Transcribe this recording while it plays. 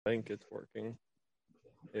think it's working.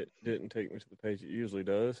 It didn't take me to the page it usually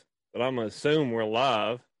does, but I'm gonna assume we're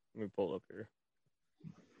live. Let me pull up here.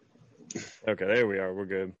 Okay, there we are. We're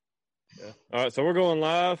good. Yeah. All right, so we're going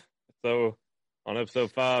live. So on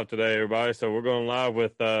episode 5 today, everybody. So we're going live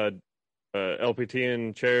with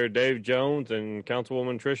LPTN Chair Dave Jones and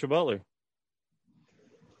Councilwoman Tricia Butler.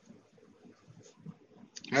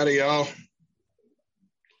 Howdy, y'all.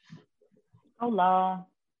 Hola.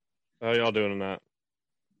 How y'all doing tonight?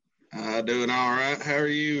 Doing all right. How are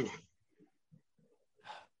you?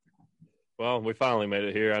 Well, we finally made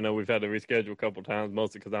it here. I know we've had to reschedule a couple times,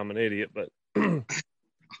 mostly because I'm an idiot, but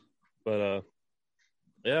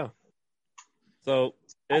yeah. So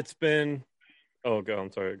it's been. Oh, go.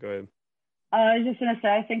 I'm sorry. Go ahead. I was just gonna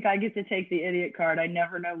say, I think I get to take the idiot card. I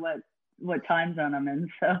never know what time zone I'm in,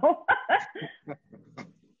 so.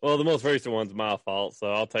 Well, the most recent one's my fault,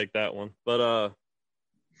 so I'll take that one. But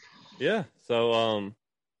yeah. So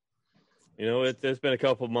it's been a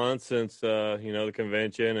couple months since the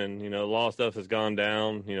convention, and a lot of stuff has gone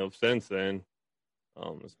down since then,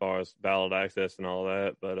 as far as ballot access and all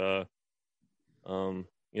that. But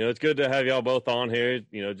it's good to have y'all both on here.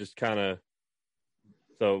 Just kind of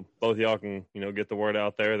so both y'all can get the word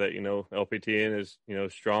out there that LPTN is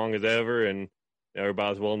strong as ever, and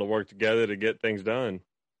everybody's willing to work together to get things done.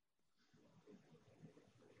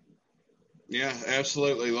 Yeah,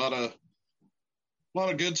 absolutely. A lot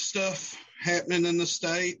of good stuff happening in the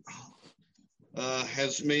state.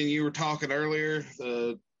 As me and you were talking earlier,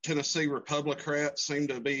 the Tennessee Republicans seem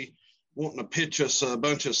to be wanting to pitch us a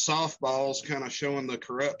bunch of softballs, kind of showing the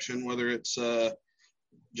corruption, whether it's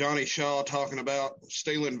Johnny Shaw talking about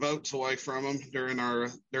stealing votes away from them during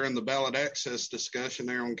the ballot access discussion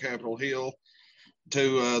there on Capitol Hill,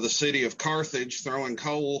 to the city of Carthage throwing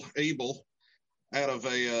Cole Ebel out of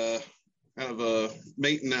a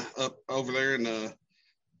meeting up over there in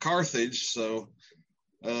Carthage. So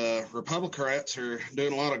Republicans are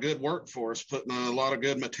doing a lot of good work for us, putting a lot of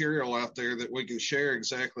good material out there that we can share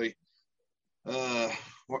exactly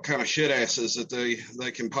what kind of shit asses that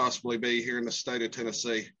they can possibly be here in the state of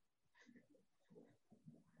Tennessee.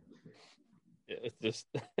 Yeah, it's just,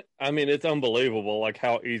 I mean, it's unbelievable, like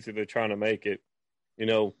how easy they're trying to make it,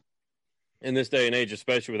 in this day and age,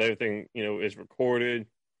 especially with everything, is recorded,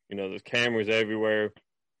 there's cameras everywhere.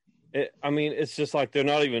 It's just like, they're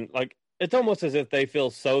not even like, it's almost as if they feel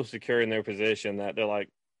so secure in their position that they're like,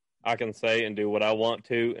 I can say and do what I want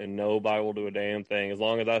to, and nobody will do a damn thing. As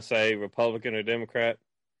long as I say Republican or Democrat,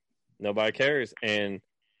 nobody cares. And,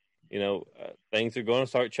 things are going to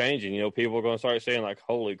start changing. People are going to start saying, like,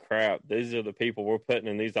 holy crap, these are the people we're putting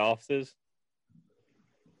in these offices.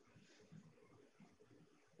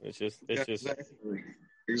 It's just exactly.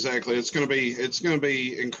 It's going to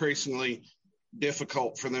be increasingly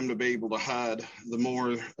difficult for them to be able to hide. The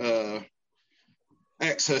more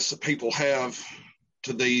access that people have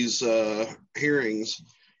to these hearings,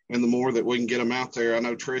 and the more that we can get them out there. I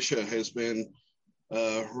know Tricia has been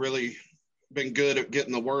really been good at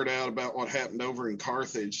getting the word out about what happened over in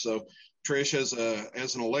Carthage. So Trish,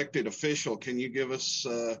 as an elected official, can you give us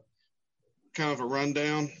kind of a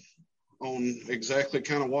rundown on exactly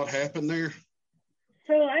kind of what happened there?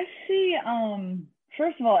 So I see,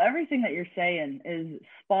 first of all, everything that you're saying is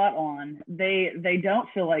spot on. They don't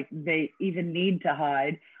feel like they even need to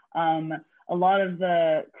hide. A lot of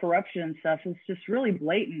the corruption and stuff is just really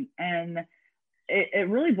blatant, and it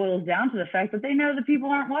really boils down to the fact that they know that people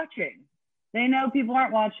aren't watching. They know people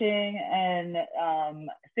aren't watching, and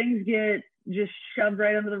things get just shoved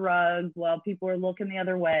right under the rug while people are looking the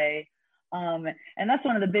other way. And that's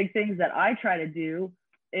one of the big things that I try to do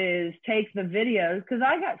is take the videos, because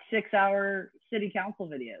I got 6-hour city council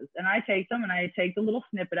videos, and I take them and I take the little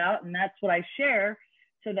snippet out, and that's what I share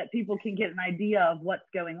so that people can get an idea of what's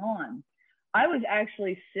going on. I was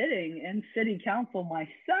actually sitting in city council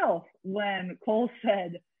myself when Cole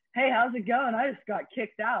said, hey, how's it going? I just got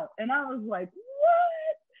kicked out. And I was like,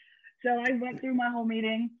 what? So I went through my whole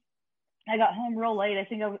meeting. I got home real late. I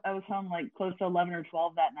think I was home like close to 11 or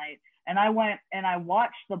 12 that night. And I went and I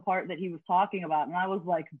watched the part that he was talking about. And I was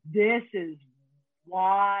like, this is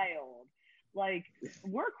wild. Like,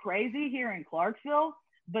 we're crazy here in Clarksville,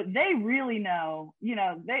 but they really know,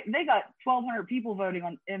 they got 1,200 people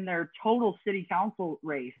voting in their total city council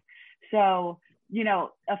race. So,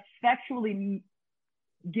 effectually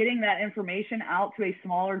getting that information out to a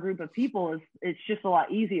smaller group of people it's just a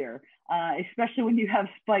lot easier, especially when you have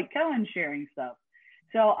Spike Cohen sharing stuff.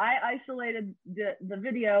 So I isolated the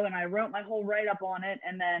video, and I wrote my whole write-up on it,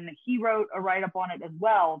 and then he wrote a write-up on it as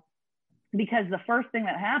well, because the first thing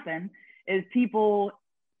that happened is people,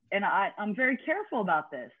 and I'm very careful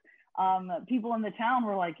about this, people in the town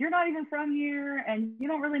were like, "You're not even from here, and you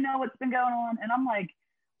don't really know what's been going on." And I'm like,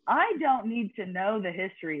 I don't need to know the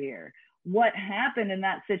history here. What happened in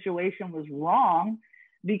that situation was wrong,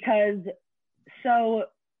 because so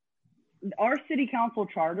our city council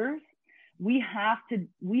charters, we have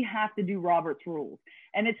to do Robert's rules.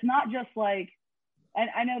 And it's not just like, and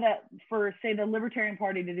I know that for, say, the Libertarian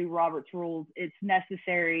Party to do Robert's rules, it's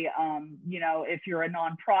necessary, if you're a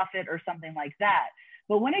nonprofit or something like that.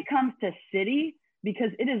 But when it comes to city,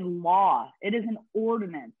 because it is law, it is an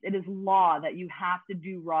ordinance, it is law that you have to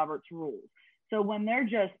do Robert's rules. So when they're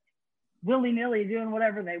just willy-nilly doing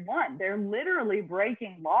whatever they want, they're literally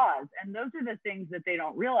breaking laws. And those are the things that they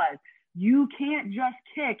don't realize. You can't just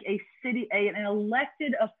kick an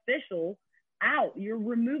elected official out. You're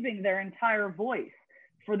removing their entire voice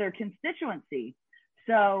for their constituency.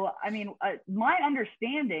 So, I mean, my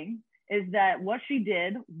understanding is that what she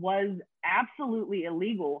did was absolutely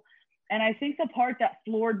illegal. And I think the part that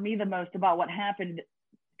floored me the most about what happened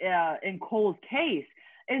in Cole's case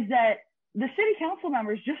is that the city council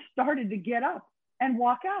members just started to get up and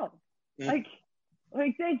walk out. Yeah.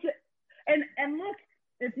 Like they just, and look,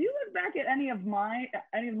 if you look back at any of my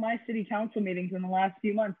city council meetings in the last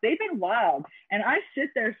few months, they've been wild. And I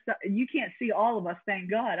sit there, you can't see all of us,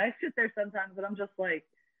 thank God. I sit there sometimes and I'm just like,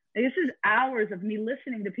 this is hours of me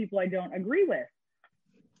listening to people I don't agree with.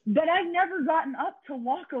 But I've never gotten up to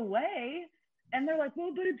walk away. And they're like,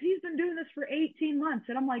 well, but if he's been doing this for 18 months.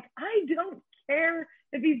 And I'm like, I don't care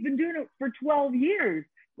if he's been doing it for 12 years.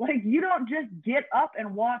 Like, you don't just get up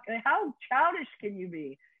and walk. How childish can you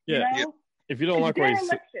be? Yeah. You know? If you don't like where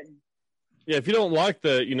he's, if you don't like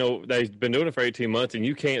that he's been doing it for 18 months and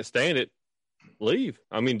you can't stand it, leave.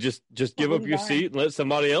 I mean, just give up your seat and let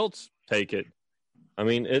somebody else take it. I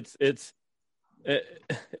mean, it's.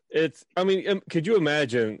 I mean, could you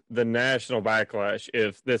imagine the national backlash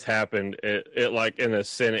if this happened at like in a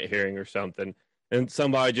Senate hearing or something, and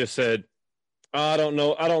somebody just said, I don't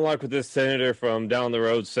know, I don't like what this senator from down the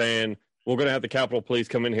road saying, we're going to have the Capitol Police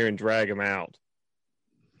come in here and drag him out.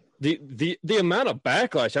 The amount of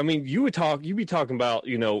backlash. I mean, you'd be talking about,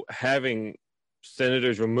 having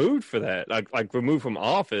senators removed for that, like removed from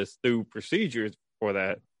office through procedures for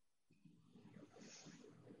that.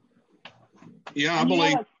 Yeah, I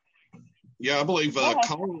believe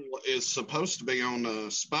Cole is supposed to be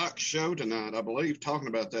on Spike's show tonight, I believe, talking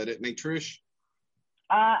about that, isn't he, Trish?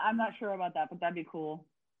 I'm not sure about that, but that'd be cool.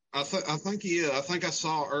 I think he is. I think I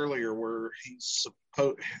saw earlier where he's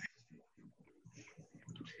supposed.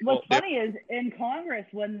 What's funny is in Congress,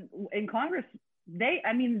 they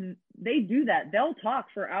do that. They'll talk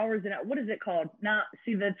for hours and what is it called? Now,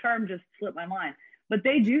 see, the term just slipped my mind, but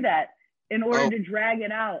they do that in order to drag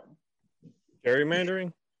it out.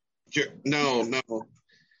 Gerrymandering? No.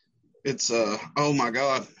 It's oh my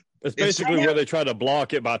God. It's basically where they try to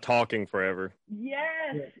block it by talking forever.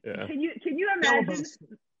 Yes. Yeah. Can you imagine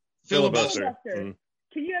filibuster? Can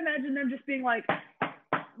you imagine them just being like,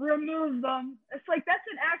 remove them? It's like, that's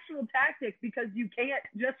an actual tactic because you can't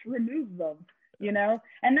just remove them,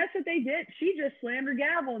 And that's what they did. She just slammed her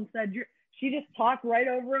gavel and said, she just talked right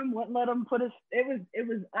over him, wouldn't let him put it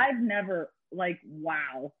was I've never, like,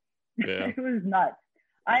 wow. Yeah. It was nuts.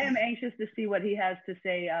 I am anxious to see what he has to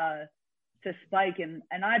say to Spike, and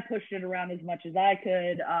I pushed it around as much as I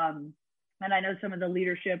could. And I know some of the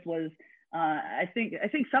leadership was, I think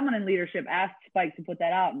someone in leadership asked Spike to put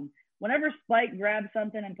that out. And whenever Spike grabs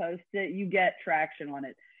something and posts it, you get traction on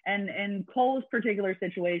it. And in Cole's particular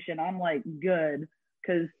situation, I'm like, good,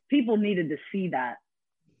 because people needed to see that.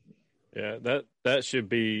 Yeah, that should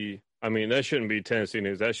be. I mean, that shouldn't be Tennessee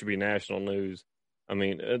news. That should be national news. I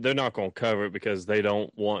mean, they're not going to cover it because they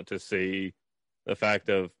don't want to see the fact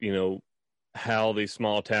of, how these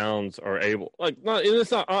small towns are able,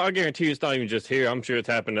 it's not, I guarantee you it's not even just here. I'm sure it's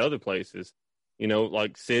happened to other places,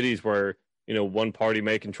 like cities where, one party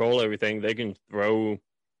may control everything. They can throw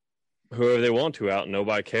whoever they want to out and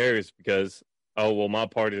nobody cares because, oh, well, my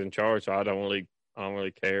party's in charge. So I don't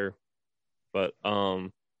really care. But,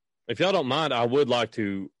 if y'all don't mind, I would like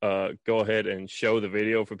to, go ahead and show the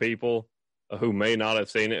video for people who may not have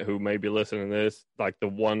seen it, who may be listening to this, like the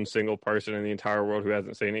one single person in the entire world who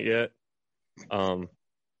hasn't seen it yet.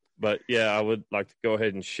 But yeah, I would like to go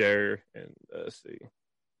ahead and share and see.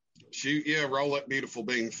 Shoot, yeah, roll that beautiful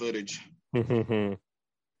bean footage. Y'all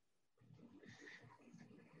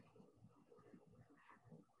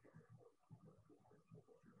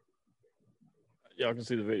can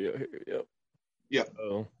see the video here. Yep. Yep.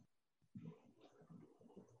 Oh.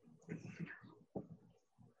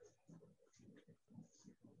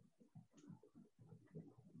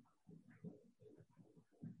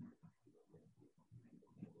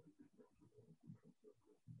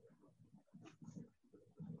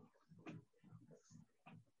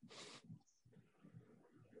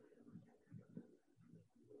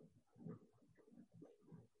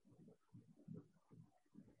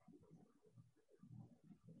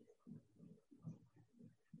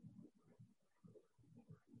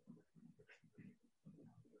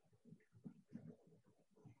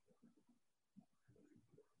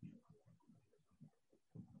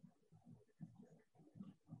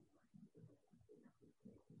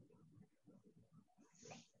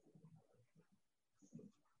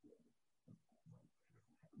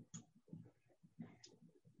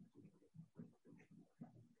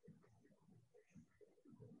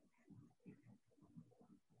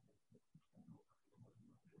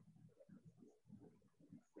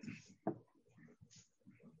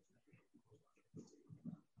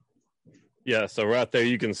 Yeah, so right there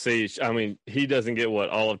you can see, I mean, he doesn't get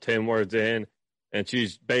all of 10 words in, and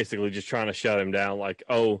she's basically just trying to shut him down like,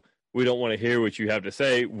 "Oh, we don't want to hear what you have to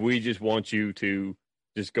say. We just want you to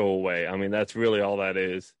just go away." I mean, that's really all that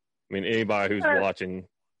is. I mean, anybody who's watching.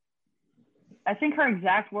 I think her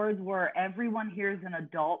exact words were, "Everyone here is an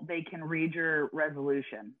adult. They can read your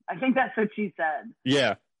resolution." I think that's what she said.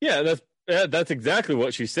 Yeah, that's exactly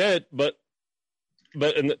what she said, but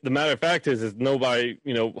the matter of fact is nobody,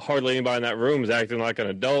 hardly anybody in that room is acting like an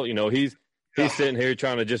adult. He's sitting here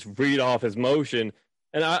trying to just read off his motion,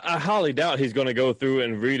 and I highly doubt he's going to go through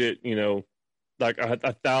and read it. Like a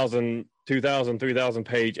 1,000, 2,000, 3,000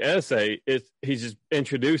 page essay. He's just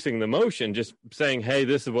introducing the motion, just saying, "Hey,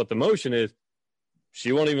 this is what the motion is."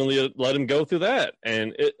 She won't even let him go through that,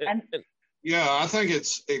 yeah, I think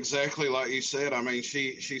it's exactly like you said. I mean,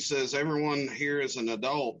 she says everyone here is an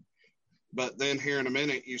adult. But then here in a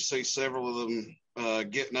minute, you see several of them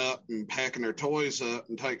getting up and packing their toys up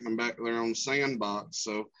and taking them back to their own sandbox.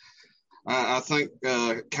 So I think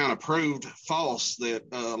kind of proved false that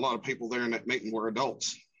a lot of people there in that meeting were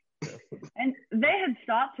adults. And they had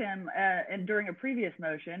stopped him during a previous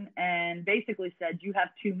motion and basically said, "You have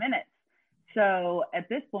 2 minutes." So at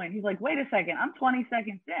this point, he's like, "Wait a second, I'm 20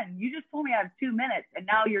 seconds in. You just told me I have 2 minutes. And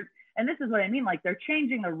now and this is what I mean. Like, they're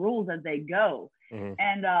changing the rules as they go. Mm-hmm.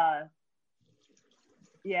 And,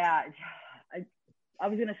 yeah, I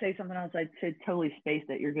was going to say something else. I totally spaced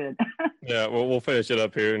it. You're good. Yeah, well, we'll finish it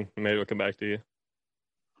up here and maybe we'll come back to you.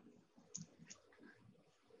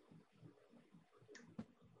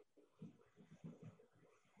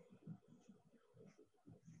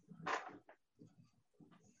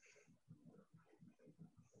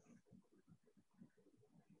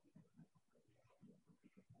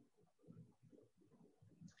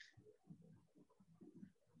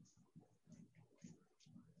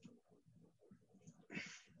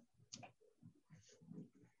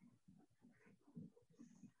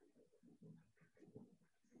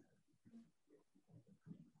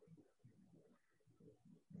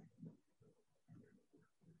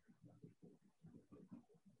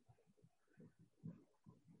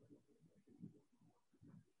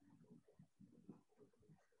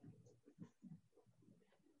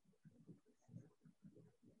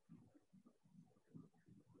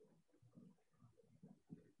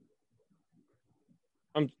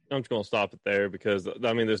 I'm just going to stop it there because,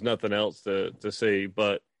 I mean, there's nothing else to see.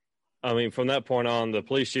 But, I mean, from that point on, the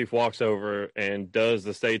police chief walks over and does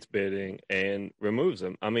the state's bidding and removes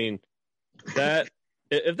him. I mean,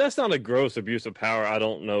 if that's not a gross abuse of power, I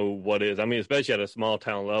don't know what is. I mean, especially at a small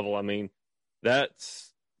town level. I mean, that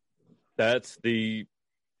should be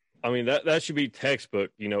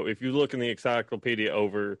textbook. If you look in the encyclopedia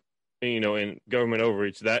over, in government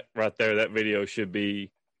overreach, that right there, that video should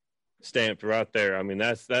be stamped right there. I mean,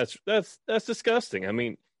 that's disgusting. I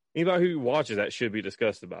mean, anybody who watches that should be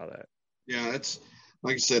disgusted by that. Yeah, that's,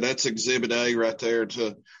 like I said, that's Exhibit A right there,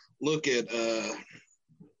 to look at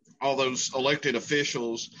all those elected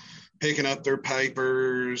officials picking up their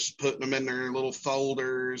papers, putting them in their little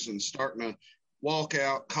folders and starting to walk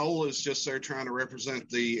out. Cole is just there trying to represent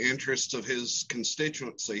the interests of his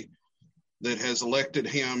constituency that has elected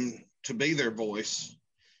him to be their voice.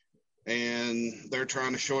 And they're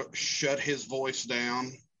trying to shut his voice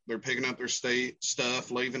down. They're picking up their state stuff,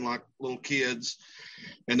 leaving like little kids.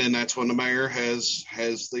 And then that's when the mayor has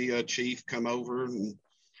the chief come over and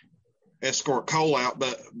escort Cole out.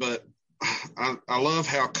 But I love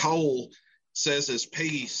how Cole says his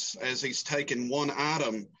piece as he's taking one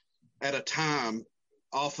item at a time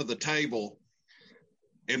off of the table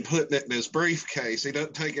and putting it in his briefcase. He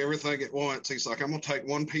doesn't take everything at once. He's like, "I'm going to take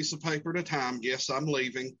one piece of paper at a time. Yes, I'm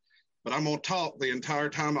leaving, but I'm going to talk the entire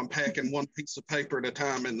time I'm packing one piece of paper at a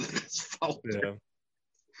time in this folder."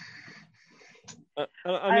 Yeah.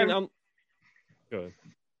 Go ahead.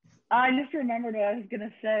 I just remembered what I was going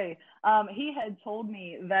to say. He had told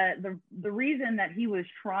me that the reason that he was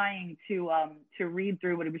trying to read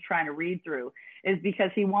through what he was trying to read through is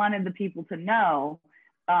because he wanted the people to know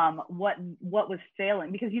what was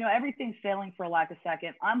failing, because everything's failing for a lack of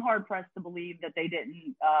second. I'm hard pressed to believe that they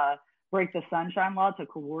didn't break the Sunshine Law to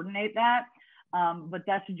coordinate that, but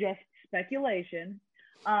that's just speculation.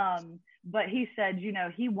 But he said,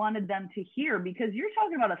 he wanted them to hear, because you're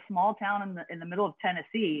talking about a small town in the middle of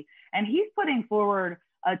Tennessee, and he's putting forward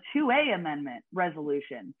a 2A amendment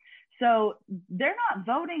resolution. So they're not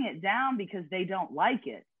voting it down because they don't like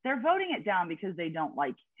it. They're voting it down because they don't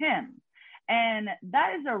like him. And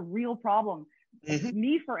that is a real problem. Mm-hmm.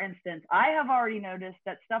 Me, for instance, I have already noticed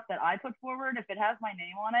that stuff that I put forward, if it has my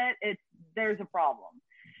name on it, there's a problem.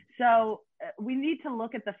 So we need to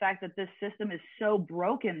look at the fact that this system is so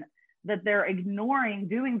broken that they're ignoring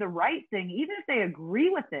doing the right thing, even if they agree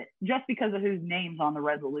with it, just because of whose name's on the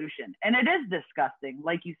resolution. And it is disgusting,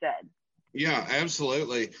 like you said. Yeah,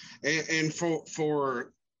 absolutely. And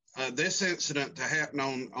for this incident to happen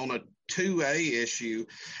on a 2A issue,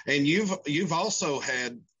 and you've also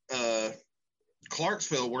had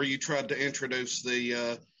Clarksville where you tried to introduce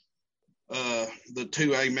the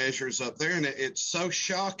 2A measures up there, and it's so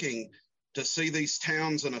shocking to see these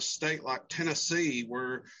towns in a state like Tennessee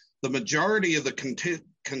where the majority of the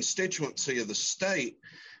constituency of the state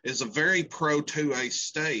is a very pro 2A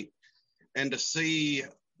state, and to see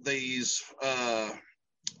these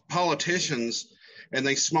politicians in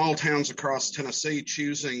these small towns across Tennessee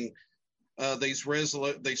choosing these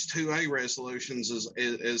 2A resolutions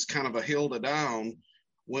is kind of a hill to die on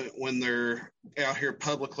when they're out here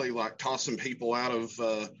publicly, like tossing coal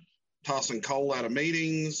out of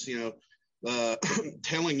meetings,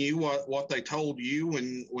 telling you what they told you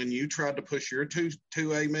when you tried to push your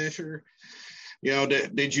 2A measure.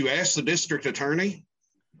 Did you ask the district attorney?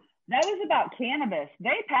 That was about cannabis.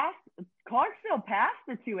 Clarksville passed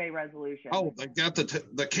the 2A resolution. Oh, they got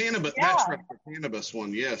the cannabis. Yeah. That's right, the cannabis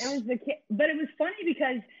one. Yes. But it was funny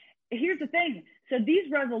because here's the thing. So these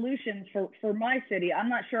resolutions for my city, I'm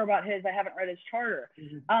not sure about his. I haven't read his charter.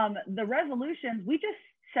 Mm-hmm. The resolutions, we just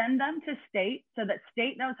send them to state so that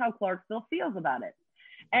state knows how Clarksville feels about it.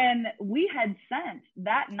 And we had sent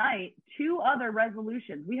that night 2 other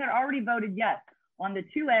resolutions. We had already voted yes on the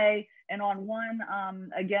 2A and on one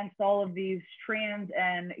against all of these trans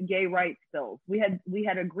and gay rights bills. We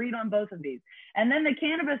had agreed on both of these. And then the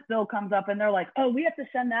cannabis bill comes up and they're like, oh, we have to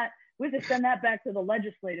send that back to the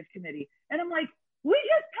legislative committee. And I'm like, we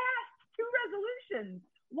just passed 2 resolutions.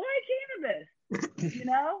 Why cannabis?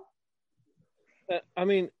 I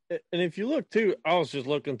mean, and if you look too, I was just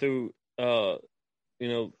looking through, the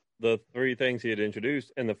 3 things he had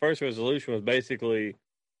introduced, and the first resolution was basically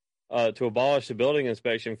to abolish the building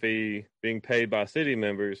inspection fee being paid by city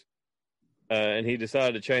members, and he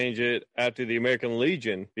decided to change it after the American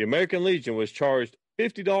Legion. The American Legion was charged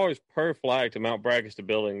 $50 per flag to mount brackets to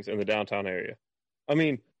buildings in the downtown area. I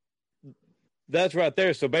mean, that's right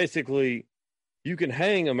there. So basically, you can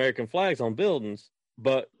hang American flags on buildings,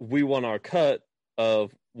 but we want our cut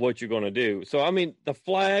of what you're going to do. So, I mean, the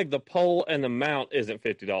flag, the pole, and the mount isn't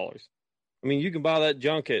 $50. I mean, you can buy that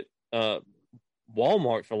junk at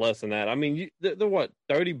Walmart for less than that. I mean, they're what,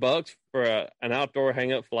 $30 for an outdoor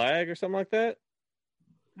hang-up flag or something like that?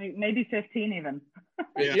 Maybe 15 even.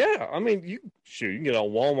 Yeah, I mean, you can get on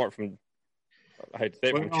Walmart from, I hate to say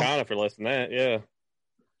it, from China for less than that, yeah.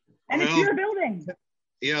 And it's your building.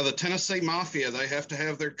 Yeah, the Tennessee Mafia, they have to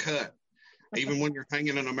have their cut, even when you're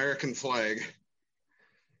hanging an American flag.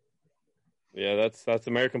 Yeah, that's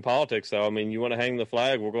American politics. So I mean, you want to hang the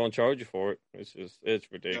flag, we're going to charge you for it.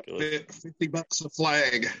 It's ridiculous. $50 a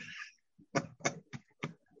flag.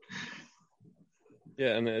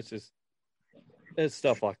 Yeah, and it's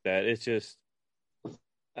stuff like that. It's just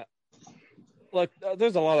look.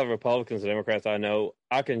 There's a lot of Republicans and Democrats I know.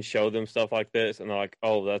 I can show them stuff like this, and they're like,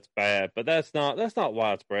 "Oh, that's bad," but that's not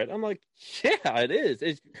widespread. I'm like, yeah, it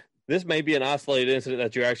is. This may be an isolated incident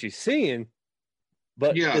that you're actually seeing.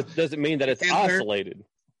 But it doesn't mean that it's isolated.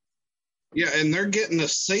 Yeah, and they're getting to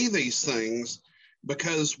see these things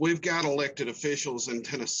because we've got elected officials in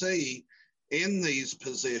Tennessee in these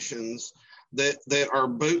positions that are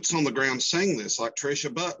boots on the ground seeing this, like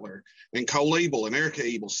Tricia Butler and Cole Ebel and Erica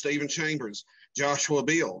Ebel, Stephen Chambers, Joshua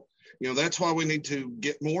Beal. That's why we need to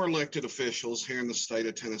get more elected officials here in the state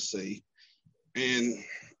of Tennessee. And,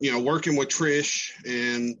 working with Trish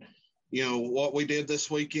and what we did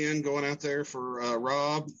this weekend, going out there for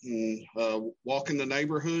Rob and walking the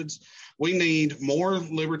neighborhoods. We need more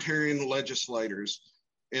libertarian legislators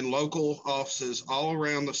in local offices all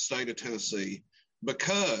around the state of Tennessee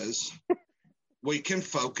because we can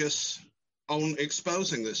focus on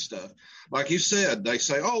exposing this stuff. Like you said, they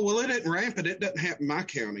say, oh, well, it isn't rampant. It doesn't happen in my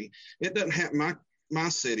county. It doesn't happen in my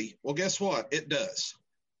city. Well, guess what? It does.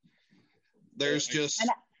 There's just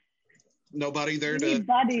nobody there to...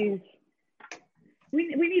 buddies.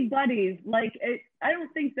 We need buddies. Like, I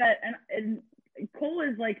don't think that, and Cole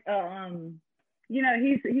is like,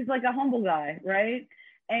 he's like a humble guy, right?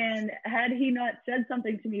 And had he not said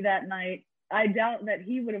something to me that night, I doubt that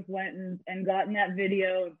he would have went and gotten that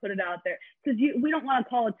video and put it out there. Because we don't want to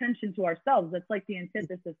call attention to ourselves. That's like the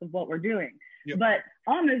antithesis of what we're doing. Yep. But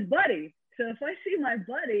I'm his buddy. So if I see my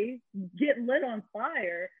buddy get lit on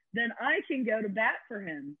fire, then I can go to bat for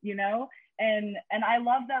him, And I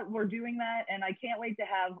love that we're doing that. And I can't wait to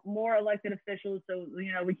have more elected officials so,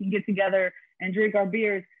 we can get together and drink our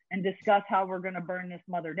beers and discuss how we're going to burn this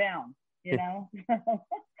mother down,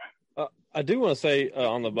 I do want to say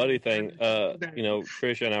on the buddy thing,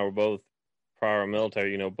 Trisha and I were both prior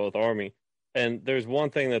military, both Army. And there's one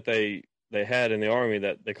thing that they had in the Army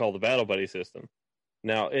that they call the battle buddy system.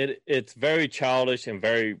 Now, it's very childish and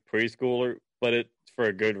very preschooler, but it's for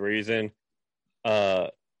a good reason.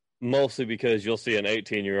 Mostly because you'll see an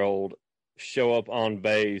 18-year-old show up on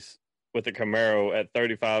base with a Camaro at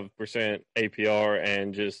 35% APR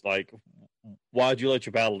and just like, why'd you let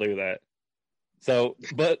your battle do that? So,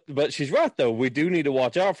 but she's right though. We do need to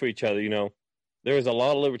watch out for each other. There's a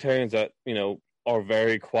lot of libertarians that are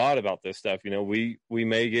very quiet about this stuff. We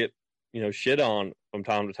may get shit on from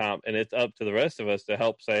time to time, and it's up to the rest of us to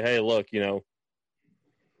help say, hey, look,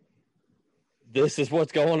 this is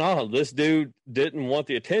what's going on. This dude didn't want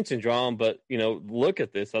the attention drawn, but look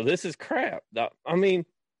at this. So this is crap. I mean,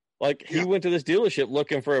 like he went to this dealership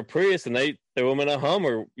looking for a Prius, and they threw him in a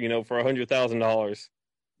Hummer, for $100,000.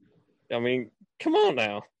 I mean, come on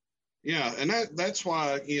now. Yeah, and that's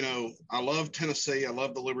why, I love Tennessee. I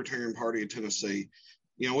love the Libertarian Party of Tennessee.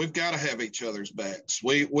 We've got to have each other's backs.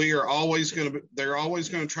 We are always they're always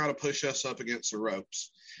going to try to push us up against the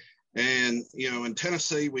ropes. And, in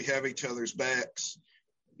Tennessee, we have each other's backs.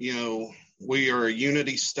 We are a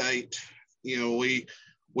unity state. We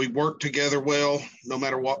work together well, no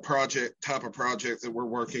matter what type of project that we're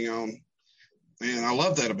working on. And I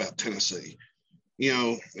love that about Tennessee.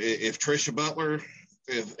 If Trisha Butler,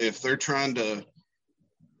 if they're trying to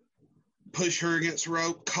push her against the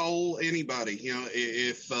rope, Cole, anybody,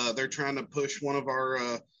 if they're trying to push one of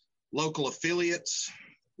our local affiliates,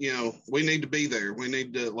 we need to be there. We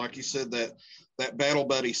need to, like you said, that battle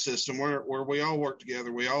buddy system where we all work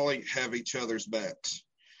together. We all have each other's backs,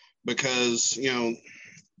 because,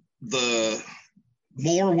 the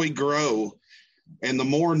more we grow and the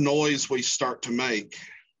more noise we start to make,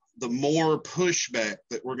 the more pushback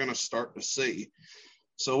that we're going to start to see.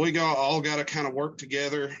 So we all got to kind of work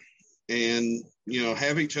together and,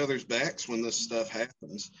 have each other's backs when this stuff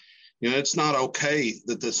happens. It's not okay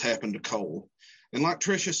that this happened to Cole. And like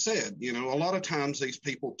Trisha said, a lot of times these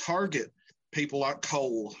people target people like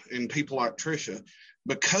Cole and people like Trisha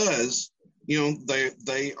because,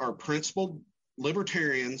 they are principled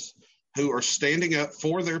libertarians who are standing up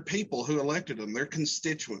for their people who elected them, their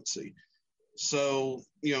constituency. So,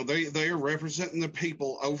 they are representing the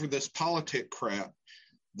people over this politic crap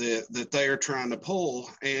that they are trying to pull.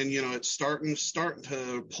 And, it's starting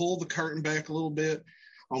to pull the curtain back a little bit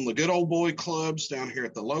on the good old boy clubs down here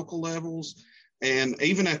at the local levels. And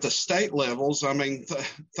even at the state levels. I mean,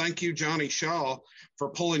 thank you, Johnny Shaw, for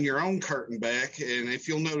pulling your own curtain back. And if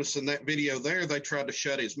you'll notice in that video there, they tried to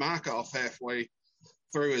shut his mic off halfway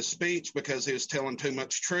through his speech because he was telling too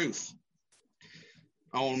much truth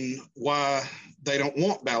on why they don't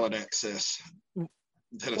want ballot access in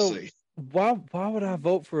Tennessee. So why would I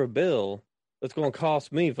vote for a bill that's going to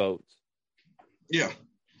cost me votes? Yeah.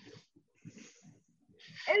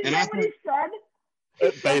 Is that what he said?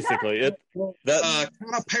 Basically, kind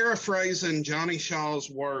of paraphrasing Johnny Shaw's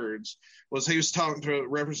words, was he was talking to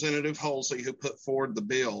Representative Halsey, who put forward the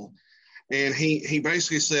bill, and he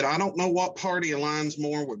basically said, I don't know what party aligns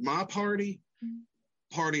more with my party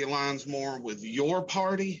aligns more with your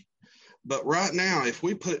party, but right now, if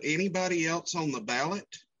we put anybody else on the ballot,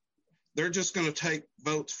 they're just going to take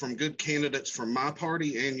votes from good candidates from my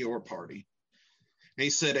party and your party. He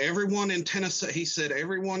said everyone in Tennessee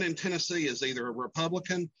is either a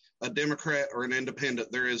Republican, a Democrat, or an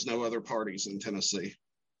independent. There is no other parties in Tennessee.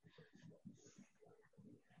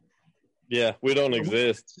 Yeah, we don't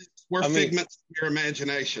exist. We're figments of your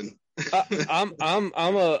imagination. I'm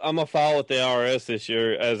a file with the IRS this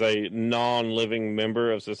year as a non-living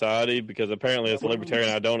member of society because apparently as a libertarian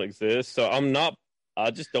I don't exist. So I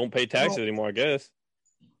just don't pay taxes anymore, I guess.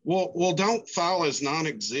 Well, don't file as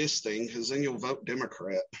non-existing because then you'll vote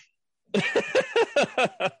Democrat.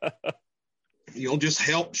 You'll just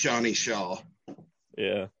help Johnny Shaw.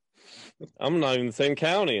 Yeah. I'm not in the same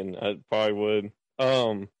county and I probably would.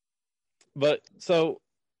 But so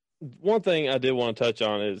one thing I did want to touch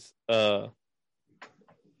on is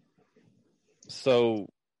so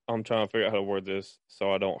I'm trying to figure out how to word this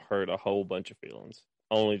so I don't hurt a whole bunch of feelings.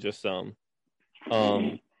 Only just some.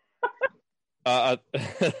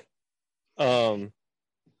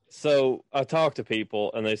 So I talk to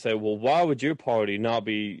people and they say, well, why would your party not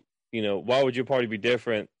be, why would your party be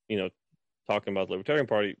different, talking about the Libertarian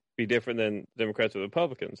Party, be different than Democrats or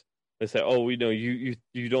Republicans? They say, oh, you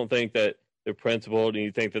don't think that they're principled and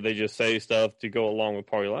you think that they just say stuff to go along with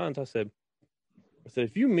party lines. I said,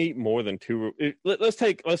 if you meet more than two, let's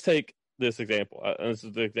take this example. This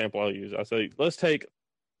is the example I'll use. I say, let's take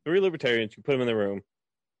 3 libertarians, you put them in the room,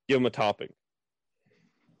 give them a topic.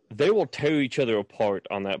 they will tear each other apart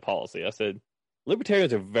on that policy. I said,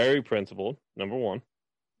 libertarians are very principled, number one,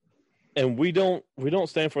 and we don't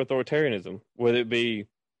stand for authoritarianism, whether it be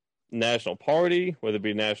national party, whether it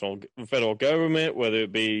be federal government, whether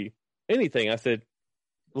it be anything. I said,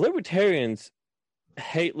 libertarians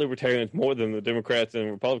hate libertarians more than the Democrats and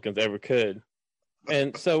Republicans ever could.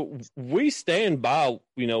 And so we stand by,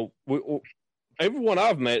 everyone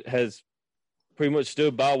I've met has pretty much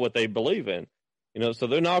stood by what they believe in, so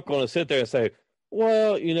they're not going to sit there and say,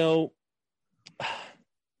 well,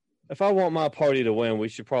 if I want my party to win, we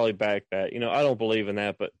should probably back that. I don't believe in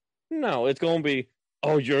that, but no, it's going to be,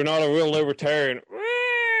 oh, you're not a real libertarian.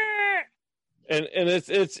 And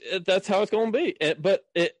it's that's how it's going to be.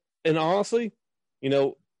 And honestly,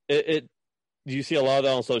 you see a lot of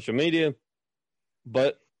that on social media,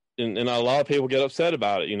 but and a lot of people get upset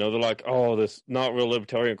about it. They're like, oh, this not real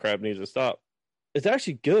libertarian crap needs to stop. It's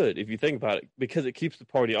actually good if you think about it, because it keeps the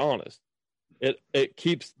party honest. It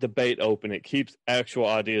keeps debate open. It keeps actual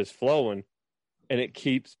ideas flowing, and it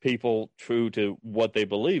keeps people true to what they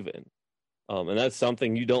believe in. And that's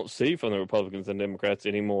something you don't see from the Republicans and Democrats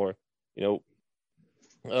anymore.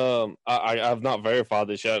 I've not verified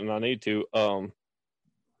this yet, and I need to.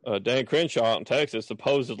 Dan Crenshaw out in Texas,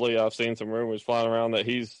 supposedly I've seen some rumors flying around that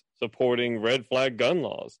he's supporting red flag gun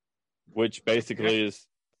laws, which basically is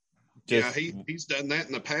just... Yeah, he's done that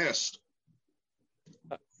in the past.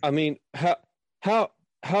 I mean, how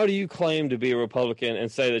do you claim to be a Republican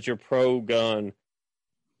and say that you're pro-gun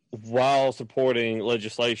while supporting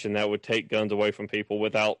legislation that would take guns away from people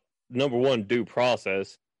without, number one, due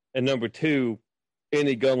process, and number two,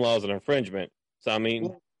 any gun laws and infringement? So, I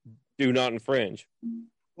mean, do not infringe.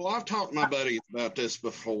 Well, I've talked to my buddies about this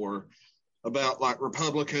before, about like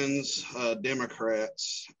Republicans,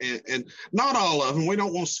 Democrats, and not all of them. We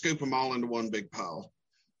don't want to scoop them all into one big pile,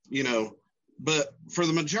 but for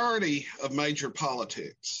the majority of major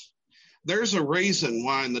politics, there's a reason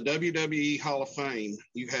why in the WWE Hall of Fame,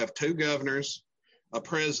 you have 2 governors, a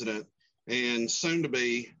president, and soon to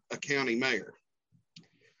be a county mayor.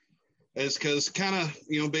 It's because kind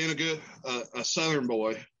of, being a Southern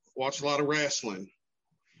boy, watched a lot of wrestling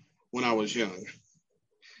when I was young.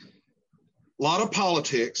 A lot of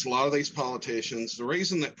politics, a lot of these politicians, the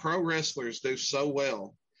reason that pro wrestlers do so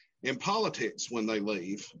well in politics when they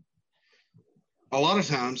leave, a lot of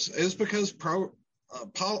times is because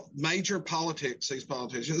major politics, these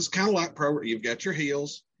politicians, it's kind of like you've got your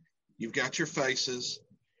heels, you've got your faces,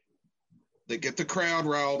 they get the crowd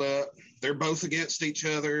riled up. They're both against each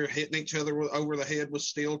other, hitting each other over the head with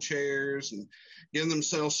steel chairs and giving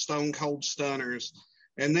themselves stone cold stunners.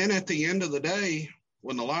 And then at the end of the day,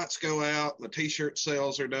 when the lights go out and the t-shirt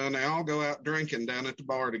sales are done, they all go out drinking down at the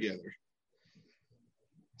bar together.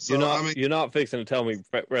 So, you're not fixing to tell me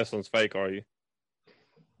wrestling's fake, are you?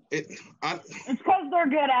 It's because they're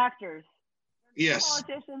good actors. Yes.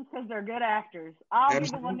 Politicians, because they're good actors. I'll be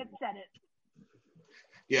the one that said it.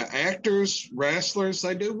 Yeah, actors, wrestlers,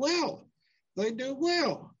 they do well. They do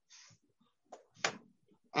well.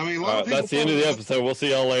 I mean, a lot of people. That's the end of the episode. We'll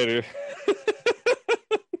see y'all later.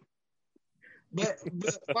 but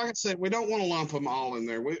like I said, we don't want to lump them all in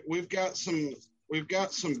there. We've got some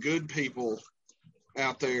good people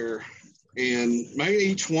out there in maybe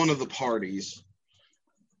each one of the parties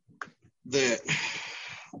that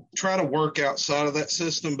try to work outside of that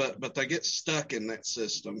system, but they get stuck in that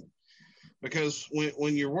system. Because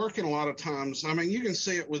when you're working a lot of times, I mean, you can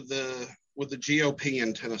see it with the GOP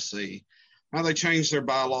in Tennessee, how they changed their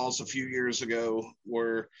bylaws a few years ago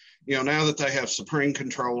where, now that they have supreme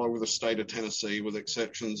control over the state of Tennessee, with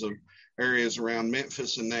exceptions of areas around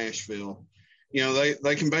Memphis and Nashville,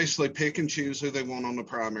 they can basically pick and choose who they want on the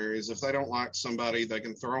primaries. If they don't like somebody, they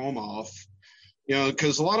can throw them off.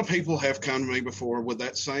 Because a lot of people have come to me before with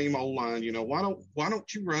that same old line, why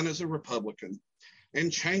don't you run as a Republican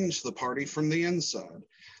and change the party from the inside?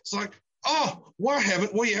 It's like, oh, why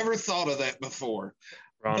haven't we ever thought of that before?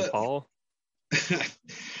 Paul?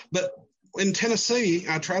 But in Tennessee,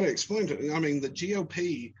 I try to explain to them, I mean, the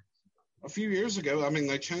GOP, a few years ago, I mean,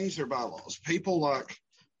 they changed their bylaws. People like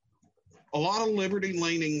a lot of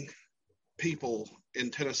liberty-leaning people in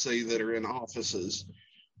Tennessee that are in offices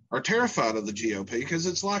are terrified of the GOP because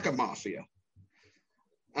it's like a mafia.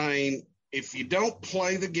 I mean, if you don't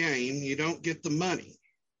play the game, you don't get the money.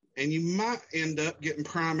 And you might end up getting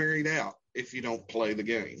primaried out if you don't play the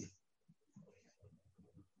game.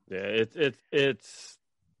 Yeah, it's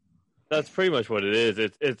that's pretty much what it is.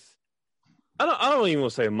 It's I don't even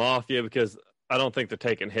want to say mafia because I don't think they're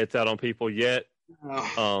taking hits out on people yet.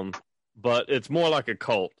 But it's more like a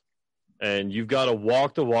cult. And you've got to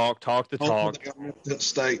walk the walk, talk the talk.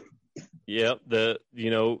 State. Yep. The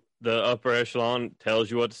upper echelon tells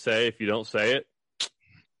you what to say. If you don't say it,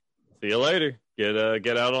 see you later.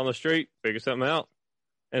 Get out on the street, figure something out.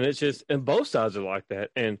 And it's just, and both sides are like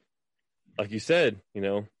that. And like you said,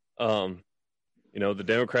 the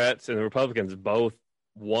Democrats and the Republicans both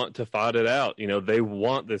want to fight it out. They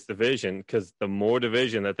want this division because the more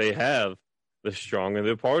division that they have, the stronger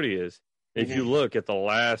the party is. If you look at the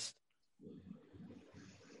last,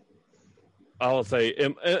 I will say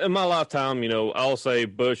in my lifetime, I'll say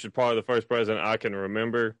Bush is probably the first president I can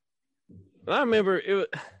remember. And I remember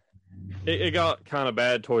it got kind of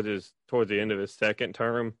bad towards the end of his second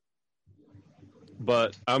term.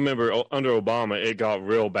 But I remember under Obama, it got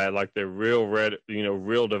real bad, like the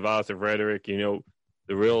real divisive rhetoric, the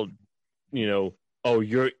real, oh,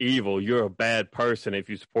 you're evil, you're a bad person if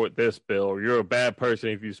you support this bill, or you're a bad person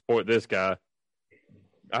if you support this guy.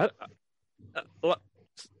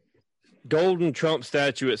 Golden Trump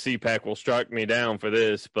statue at CPAC will strike me down for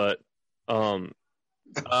this, but I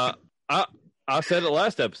said it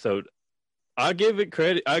last episode. I give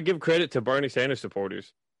credit to Bernie Sanders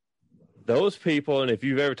supporters. Those people, and if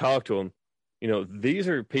you've ever talked to them, these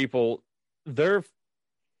are people.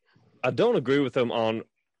 I don't agree with them on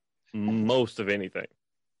most of anything,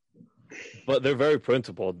 but they're very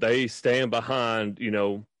principled. They stand behind,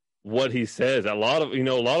 what he says. A lot of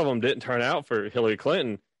them didn't turn out for Hillary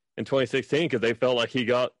Clinton in 2016 because they felt like he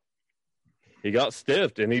got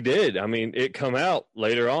stiffed, and he did. I mean, it come out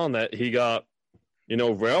later on that he got,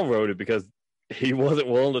 railroaded because he wasn't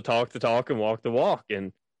willing to talk the talk and walk the walk.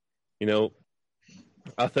 And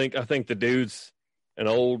I think the dude's an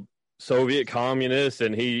old Soviet communist,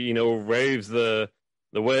 and he raves the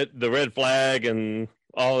red flag and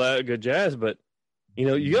all that good jazz. But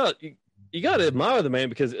you got to admire the man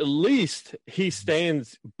because at least he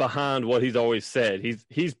stands behind what he's always said.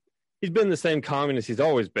 He's been the same communist he's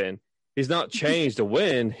always been. He's not changed to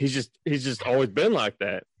win. He's just always been like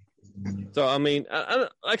that. So I mean, I like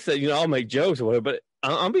I said, I'll make jokes or whatever, but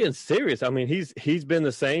I'm being serious. I mean, he's been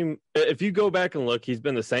the same. If you go back and look, he's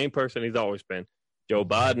been the same person he's always been. Joe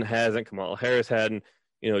Biden hasn't. Kamala Harris hadn't.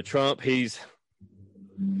 Trump, he's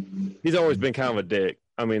always been kind of a dick.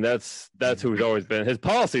 I mean, that's who he's always been. His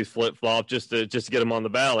policies flip-flop just to get him on the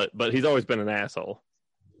ballot, but he's always been an asshole.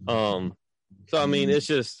 So I mean, it's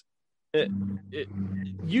just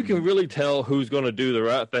you can really tell who's going to do the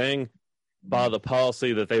right thing by the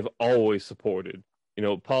policy that they've always supported.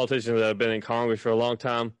 Politicians that have been in Congress for a long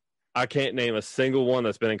time, I can't name a single one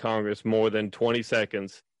that's been in Congress more than 20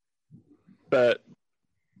 seconds. But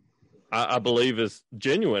I believe is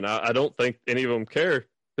genuine. I don't think any of them care.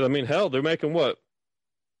 Because, I mean, hell, they're making what?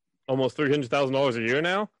 Almost $300,000 a year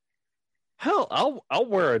now? Hell, I'll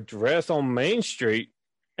wear a dress on Main Street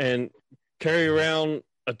and carry around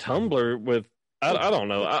a tumbler with, I don't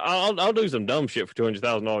know. I'll do some dumb shit for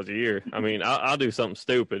 $200,000 a year. I mean, I'll do something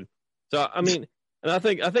stupid. So, I mean, and I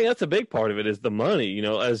think that's a big part of it is the money.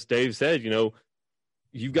 As Dave said,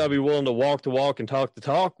 you've got to be willing to walk the walk and talk the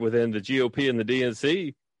talk within the GOP and the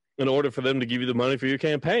DNC in order for them to give you the money for your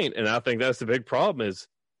campaign. And I think that's the big problem is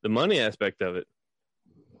the money aspect of it.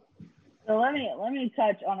 So let me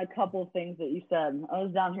touch on a couple of things that you said. I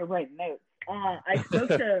was down here writing notes. I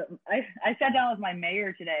sat down with my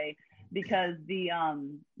mayor today because the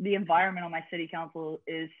environment on my city council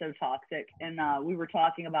is so toxic, and we were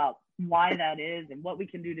talking about why that is and what we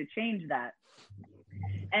can do to change that.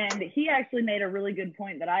 And he actually made a really good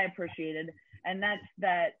point that I appreciated, and that's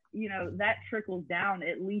that that trickles down,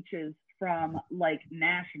 it leaches from like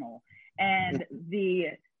national, and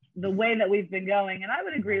the way that we've been going, and I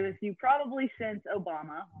would agree with you, probably since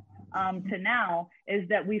Obama to now, is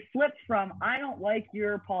that we flipped from I don't like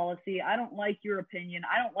your policy, I don't like your opinion,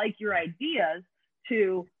 I don't like your ideas,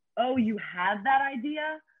 to oh, you have that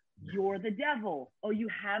idea, you're the devil. Oh, you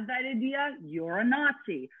have that idea, you're a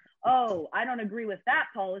Nazi. Oh, I don't agree with that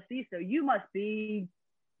policy, so you must be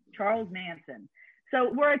Charles Manson.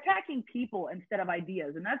 So we're attacking people instead of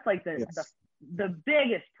ideas, and that's like the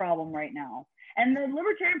biggest problem right now. And the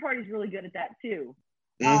Libertarian Party is really good at that too.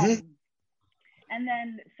 Mm-hmm. And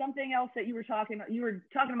then something else that you were talking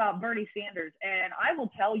about Bernie Sanders, and I will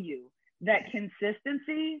tell you that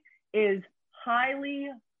consistency is highly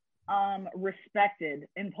respected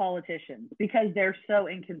in politicians because they're so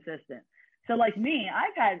inconsistent. So like me,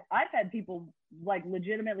 I've had people like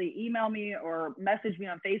legitimately email me or message me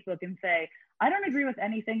on Facebook and say, I don't agree with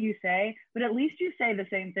anything you say, but at least you say the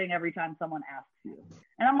same thing every time someone asks you.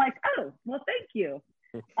 And I'm like, oh, well, thank you.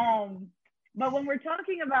 But when we're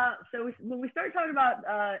talking about, when we start talking about,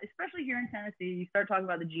 especially here in Tennessee, you start talking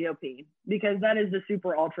about the GOP because that is the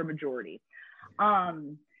super ultra majority. I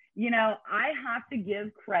have to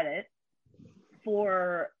give credit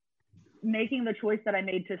for making the choice that I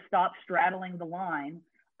made to stop straddling the line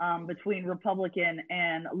between Republican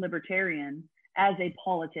and Libertarian as a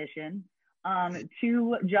politician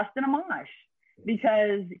to Justin Amash.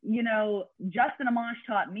 Because, you know, Justin Amash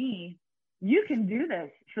taught me, you can do this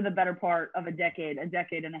for the better part of a decade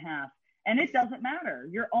and a half, and it doesn't matter.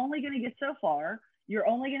 You're only going to get so far. You're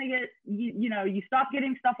only going to get, you stop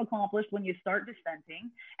getting stuff accomplished when you start dissenting.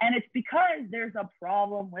 And it's because there's a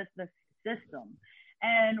problem with the system.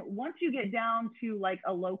 And once you get down to like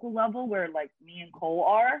a local level where like me and Cole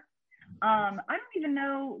are, I don't even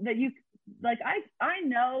know that you, like, I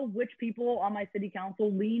know which people on my city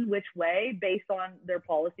council lean which way based on their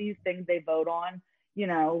policies, things they vote on, you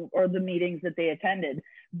know, or the meetings that they attended.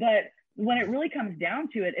 But when it really comes down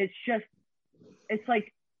to it, it's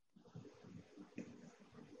like,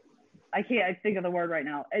 I can't think of the word right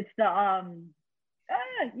now. It's the,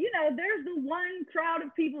 there's the one crowd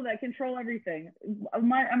of people that control everything.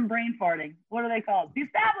 I'm brain farting. What are they called? The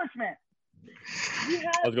establishment.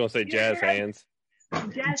 I was going to say jazz hands.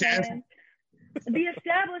 Jazz hands. The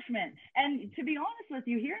establishment. And to be honest with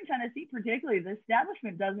you, here in Tennessee particularly, the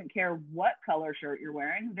establishment doesn't care what color shirt you're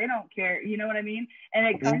wearing. They don't care. You know what I mean? And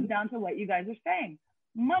it comes down to what you guys are saying.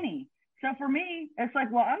 Money. So for me, it's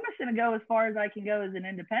like, well, I'm just going to go as far as I can go as an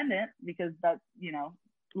independent because that's, you know,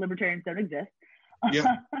 libertarians don't exist. Yep.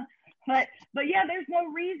 But yeah, there's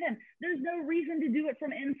no reason. There's no reason to do it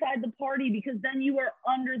from inside the party because then you are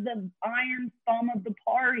under the iron thumb of the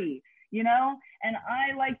party, you know? And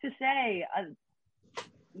I like to say,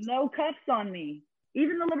 no cuffs on me.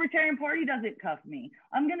 Even the Libertarian Party doesn't cuff me.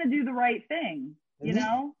 I'm going to do the right thing, you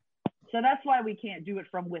know? So that's why we can't do it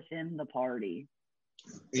from within the party.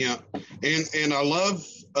 Yeah. And I love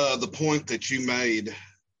the point that you made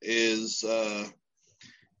is,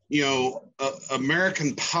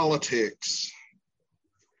 American politics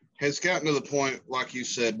has gotten to the point, like you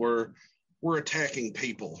said, where we're attacking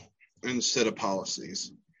people instead of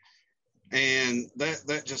policies. And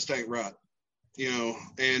that just ain't right, you know,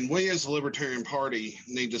 and we as a Libertarian Party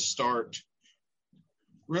need to start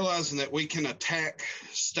realizing that we can attack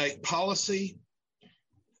state policy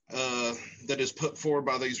that is put forward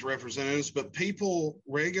by these representatives, but people,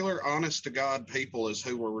 regular, honest to God people is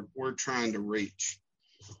who we're trying to reach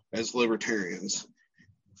as libertarians.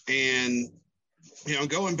 And, you know,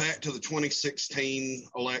 going back to the 2016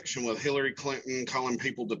 election with Hillary Clinton calling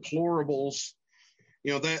people deplorables,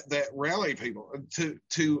 you know, that rally people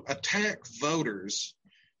to attack voters,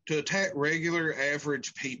 to attack regular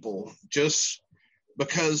average people just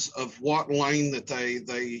because of what lane that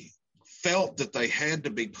they felt that they had to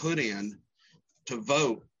be put in to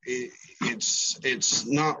vote. It's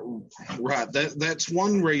not right. That's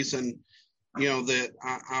one reason, you know, that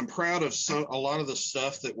I'm proud of a lot of the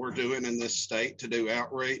stuff that we're doing in this state to do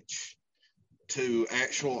outreach to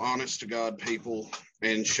actual honest to God people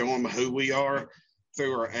and show them who we are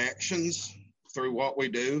through our actions, through what we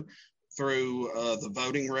do, through the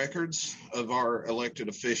voting records of our elected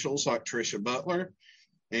officials like Tricia Butler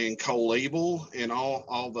and Cole Ebel and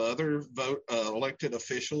all the other elected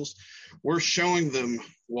officials. We're showing them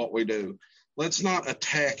what we do. Let's not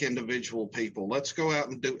attack individual people. Let's go out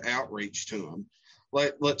and do outreach to them.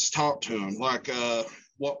 Let's talk to them like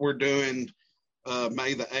what we're doing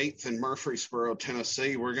May the 8th in Murfreesboro,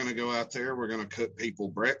 Tennessee. We're going to go out there. We're going to cook people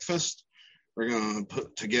breakfast. We're going to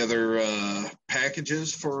put together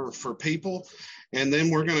packages for people. And then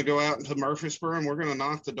we're going to go out into Murfreesboro and we're going to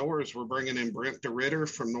knock the doors. We're bringing in Brent DeRitter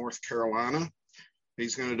from North Carolina.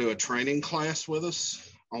 He's going to do a training class with us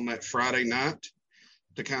on that Friday night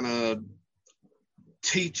to kind of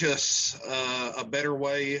teach us a better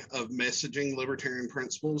way of messaging libertarian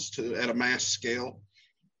principles at a mass scale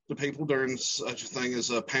to people during such a thing as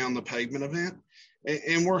a Pound the Pavement event.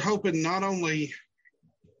 And we're hoping not only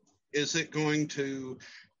is it going to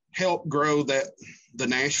help grow the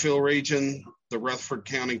Nashville region, the Rutherford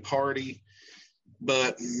County Party,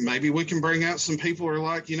 but maybe we can bring out some people who are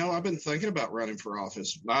like, you know, I've been thinking about running for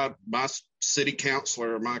office. My city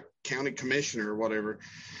councilor, or my county commissioner or whatever,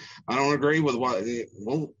 I don't agree with what,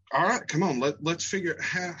 well, all right, come on, let's figure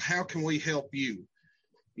out how can we help you?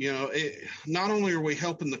 You know, not only are we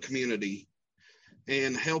helping the community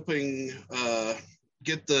and helping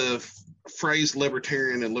get the phrase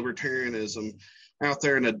libertarian and libertarianism out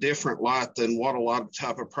there in a different light than what a lot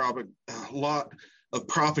of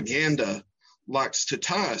propaganda likes to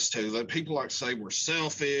tie us to. That people like to say we're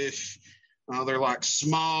selfish. They're like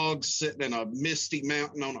Smog sitting in a misty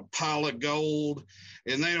mountain on a pile of gold,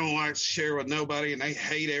 and they don't like to share with nobody, and they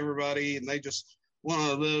hate everybody, and they just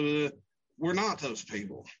want to. We're not those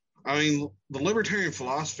people. I mean, the libertarian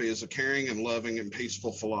philosophy is a caring and loving and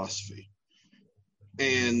peaceful philosophy.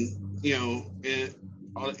 And, you know,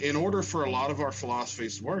 in order for a lot of our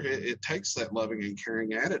philosophies to work, it takes that loving and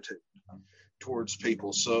caring attitude towards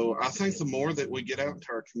people. So I think the more that we get out into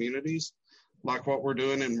our communities, like what we're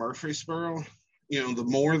doing in Murfreesboro, you know, the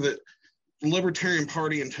more that the Libertarian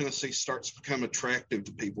Party in Tennessee starts to become attractive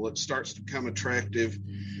to people. It starts to become attractive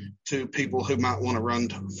to people who might want to run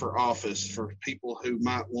for office, for people who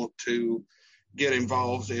might want to get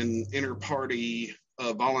involved in inter-party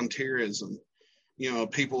volunteerism, you know,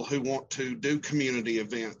 people who want to do community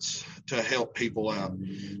events to help people out,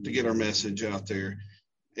 to get our message out there.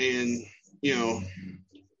 And, you know,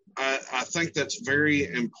 I think that's very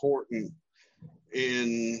important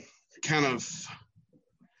in kind of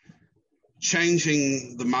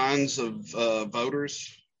changing the minds of voters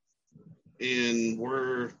in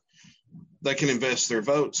where they can invest their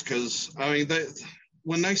votes. Because, I mean,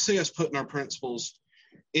 when they see us putting our principles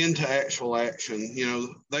into actual action, you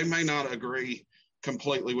know, they may not agree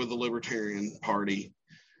completely with the Libertarian Party,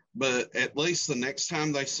 but at least the next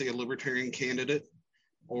time they see a Libertarian candidate,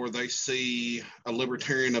 or they see a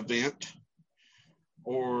Libertarian event,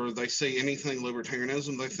 or they see anything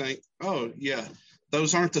Libertarianism, they think, oh, yeah,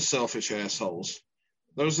 those aren't the selfish assholes.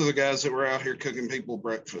 Those are the guys that were out here cooking people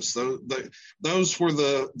breakfast. Those were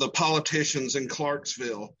the politicians in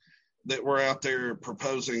Clarksville that were out there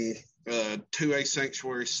proposing 2A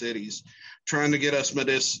sanctuary cities, trying to get us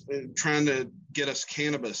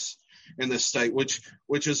cannabis in this state,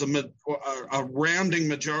 which is a rounding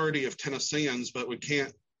majority of Tennesseans, but we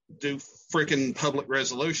can't do freaking public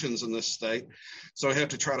resolutions in this state. So we have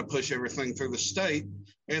to try to push everything through the state,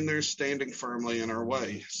 and they're standing firmly in our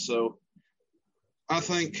way. So I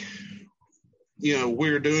think, you know,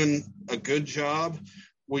 we're doing a good job.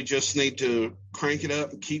 We just need to crank it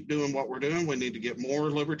up and keep doing what we're doing. We need to get more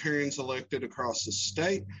Libertarians elected across the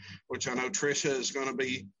state, which I know Tricia is going to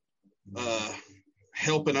be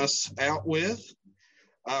helping us out with.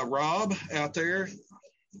 Rob out there,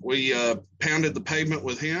 we pounded the pavement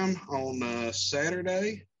with him on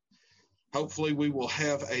Saturday. Hopefully we will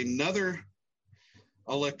have another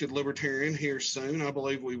elected Libertarian here soon. I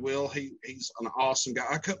believe we will. He's an awesome guy.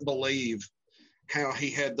 I couldn't believe how he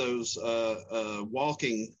had those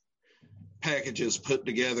walking packages put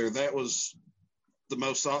together. That was the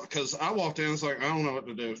most, because I walked in, I was like, I don't know what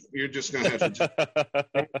to do. You're just gonna have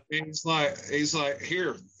to. he's like,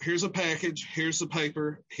 here's a package, here's the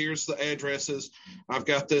paper, here's the addresses. I've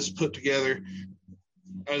got this put together.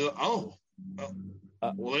 I was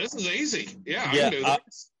like, well, this is easy. Yeah, I can do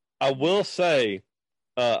this. I will say,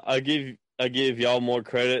 I give y'all more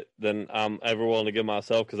credit than I'm ever willing to give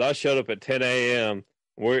myself, because I showed up at 10 a.m.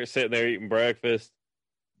 We're sitting there eating breakfast.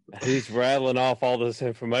 He's rattling off all this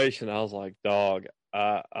information. I was like, dog,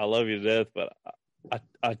 I love you to death, but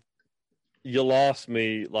you lost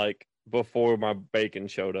me like before my bacon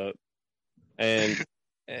showed up. And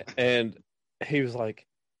he was like,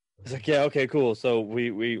 yeah, okay, cool. So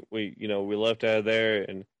we left out of there,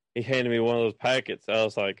 and he handed me one of those packets. I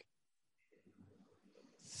was like,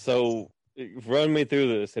 so run me through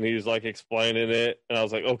this. And he was like explaining it, and I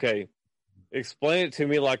was like, okay, explain it to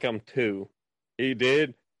me like I'm 2. He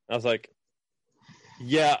did. I was like,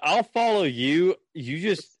 yeah, I'll follow you.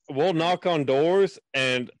 We'll knock on doors.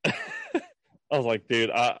 And I was like, dude,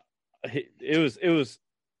 it was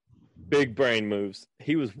big brain moves.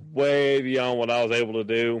 He was way beyond what I was able to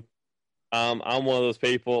do. I'm one of those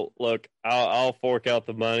people. Look, I'll fork out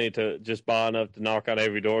the money to just buy enough to knock on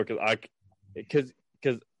every door, because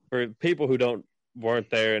for people who weren't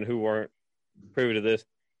there and who weren't privy to this,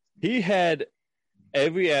 he had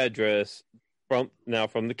every address from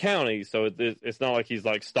the county. So it's not like he's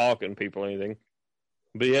like stalking people or anything,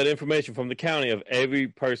 but he had information from the county of every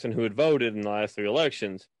person who had voted in the last 3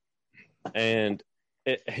 elections, and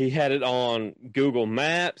he had it on Google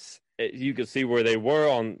Maps. You could see where they were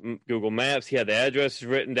on Google Maps. He had the addresses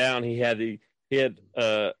written down. He had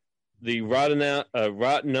the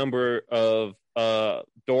right number of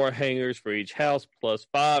door hangers for each house,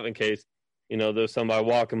 +5 in case there's somebody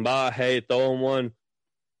walking by. Hey, throw him one.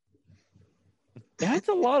 That's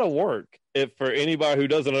a lot of work. If for anybody who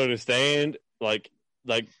doesn't understand, like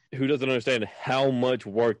who doesn't understand how much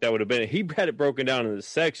work that would have been. He had it broken down into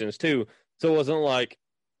sections too, so it wasn't like,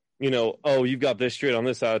 oh, you've got this street on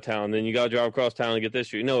this side of town, then you got to drive across town and get this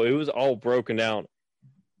street. No, it was all broken down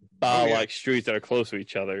by like streets that are close to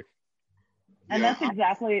each other. And that's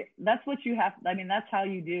what you have. I mean, that's how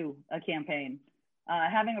you do a campaign.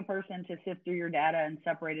 Having a person to sift through your data and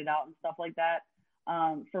separate it out and stuff like that.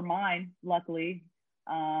 For mine, luckily,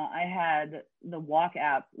 I had the Walk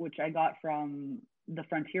app, which I got from the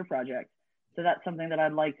Frontier Project. So that's something that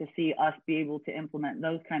I'd like to see us be able to implement,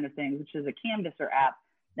 those kind of things, which is a Canvasser app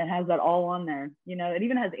that has that all on there. You know, it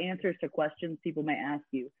even has answers to questions people may ask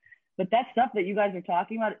you. But that stuff that you guys are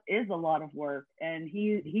talking about is a lot of work, and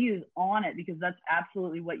he is on it because that's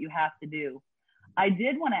absolutely what you have to do. I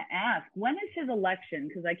did want to ask, when is his election?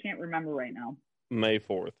 Because I can't remember right now. May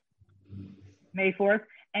 4th. May 4th.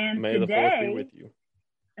 And May today, the 4th be with you.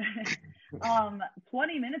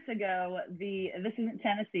 20 minutes ago, this isn't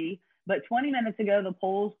Tennessee, but 20 minutes ago, the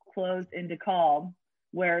polls closed in DeKalb,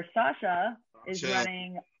 where Sasha is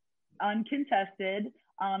running uncontested.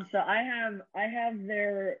 So I have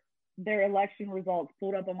their election results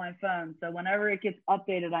pulled up on my phone. So whenever it gets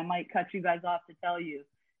updated, I might cut you guys off to tell you,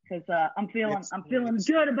 because I'm feeling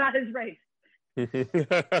good about his race.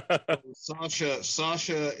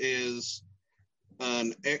 Sasha is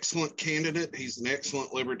an excellent candidate. He's an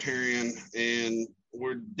excellent libertarian, and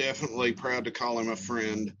we're definitely proud to call him a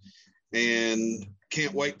friend, and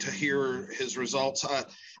can't wait to hear his results.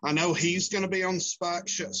 I know he's going to be on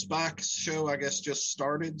Spike's show, I guess just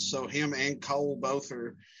started. So him and Cole both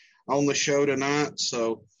are on the show tonight.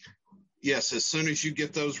 So yes, as soon as you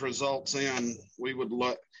get those results in, we would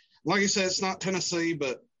like I said, it's not Tennessee,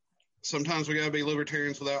 but sometimes we got to be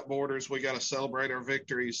libertarians without borders. We got to celebrate our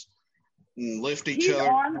victories and lift each other.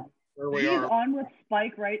 He's on with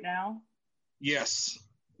Spike right now. Yes.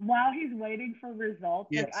 While he's waiting for results,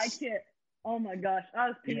 yes. Like I can't. Oh my gosh, I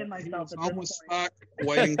was peeing myself. At this point. Spike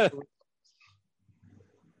waiting. For,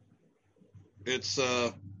 it's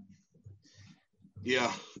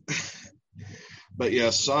yeah, but yeah,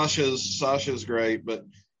 Sasha's great. But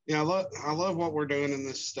yeah, I love what we're doing in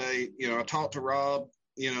this state. You know, I talked to Rob.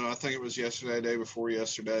 You know, I think it was day before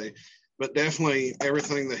yesterday. But definitely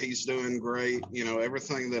everything that he's doing, great. You know,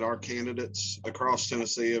 everything that our candidates across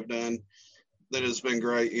Tennessee have done, that has been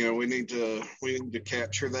great. You know, we need to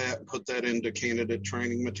capture that, put that into candidate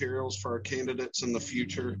training materials for our candidates in the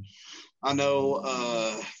future. I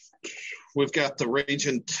know we've got the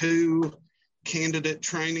Region 2 candidate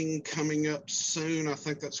training coming up soon. I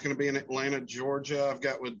think that's going to be in Atlanta, Georgia. I've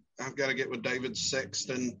got to get with David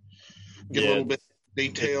Sexton, get a little bit of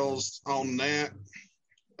details on that.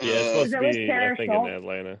 Yeah, it's supposed to be, I think, in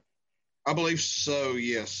Atlanta. I believe so,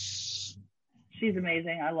 yes. She's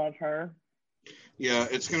amazing. I love her. Yeah,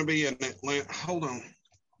 it's going to be in Atlanta. Hold on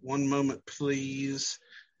one moment, please.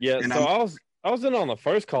 Yeah, and so I was in on the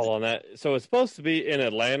first call on that. So it's supposed to be in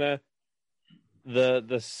Atlanta.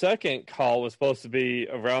 The second call was supposed to be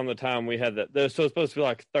around the time we had that. So it's supposed to be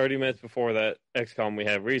like 30 minutes before that XCOM we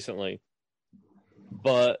had recently.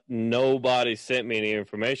 But nobody sent me any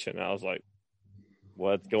information. I was like,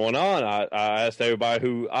 what's going on? I asked everybody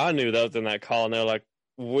who I knew that was in that call, and they're like,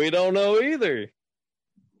 we don't know either.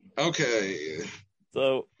 Okay.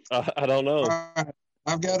 So I don't know.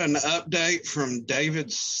 I've got an update from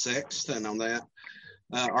David Sexton on that,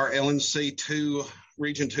 our LNC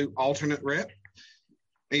Region 2 alternate rep.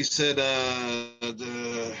 He said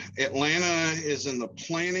the Atlanta is in the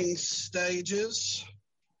planning stages.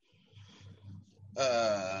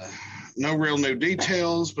 No real new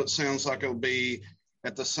details, but sounds like it'll be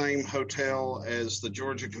at the same hotel as the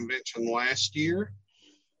Georgia convention last year.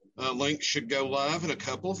 Link should go live in a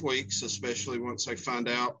couple of weeks, especially once they find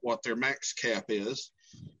out what their max cap is.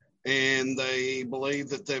 And they believe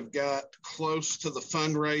that they've got close to the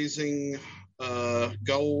fundraising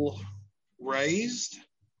goal raised.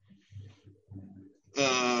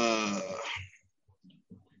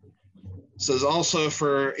 Says also,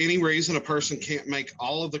 for any reason a person can't make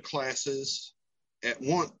all of the classes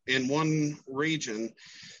in one region,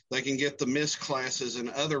 they can get the missed classes in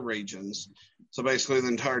other regions. So basically the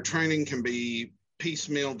entire training can be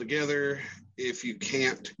piecemealed together if you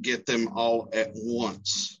can't get them all at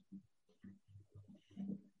once.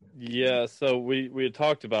 Yeah, so we had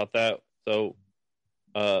talked about that. So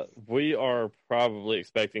we are probably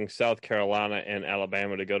expecting South Carolina and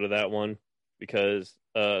Alabama to go to that one, because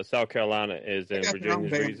South Carolina is in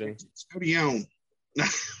Virginia's region. Go to your own.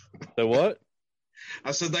 So what?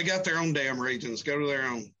 I said they got their own damn regions. Go to their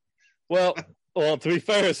own. Well, to be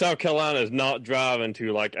fair, South Carolina is not driving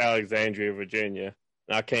to like Alexandria, Virginia.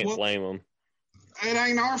 I can't blame them. It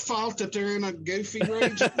ain't our fault that they're in a goofy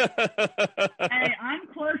region. Hey, I'm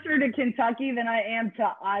closer to Kentucky than I am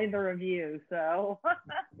to either of you, so.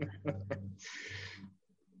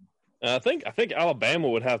 I think Alabama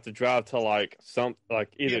would have to drive to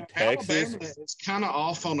either Texas. Alabama is kind of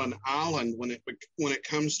off on an island when it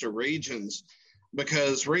comes to regions,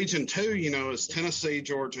 because Region 2, is Tennessee,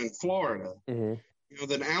 Georgia, and Florida. Mm-hmm.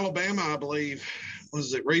 Then Alabama, I believe,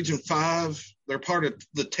 was it Region 5? They're part of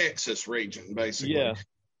the Texas region, basically. Yeah.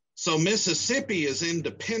 So Mississippi is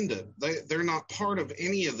independent. They're not part of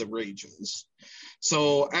any of the regions.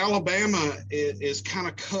 So Alabama is kind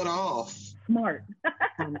of cut off. Smart.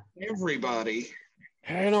 From everybody.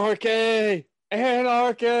 Anarchy!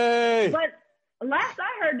 But last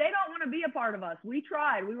I heard, they don't want to be a part of us. We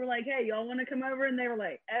tried. We were like, hey, y'all want to come over? And they were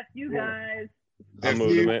like, F you guys. I'm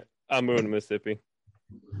moving to Mississippi.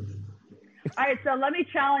 All right, so let me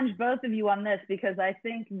challenge both of you on this, because I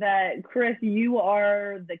think that, Chris, you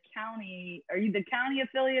are the county. Are you the county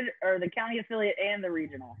affiliate, or the county affiliate and the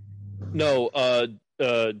regional? No,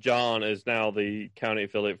 John is now the county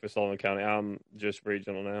affiliate for Sullivan County. I'm just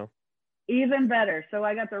regional now. Even better. So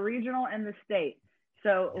I got the regional and the state.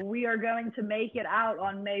 So we are going to make it out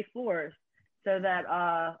on May 4th, so that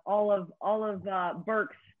all of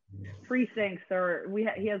Burke's precincts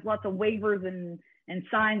he has lots of waivers and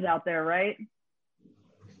signs out there, right?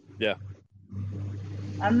 Yeah.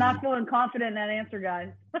 I'm not feeling confident in that answer,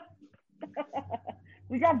 guys.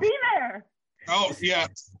 We got to be there. Oh yeah.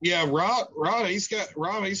 Rod, he's got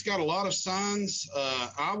a lot of signs.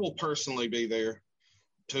 I will personally be there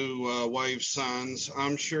to wave signs.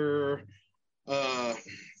 I'm sure.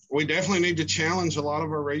 We definitely need to challenge a lot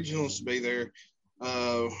of our regionals to be there.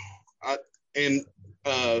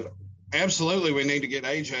 Absolutely, we need to get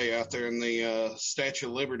AJ out there in the Statue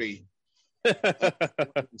of Liberty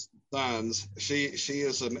signs. She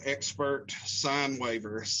is an expert sign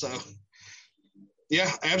waver. So,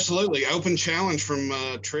 yeah, absolutely. Open challenge from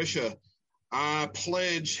Tricia. I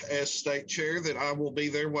pledge as state chair that I will be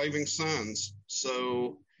there waving signs.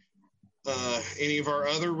 So, any of our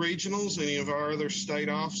other regionals, any of our other state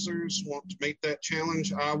officers want to meet that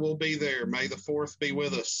challenge, I will be there. May the 4th be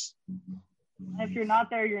with us. If you're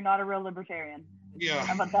not there, you're not a real libertarian. Yeah.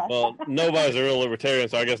 How about that? Well, nobody's a real libertarian,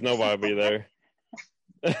 so I guess nobody will be there.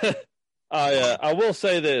 I will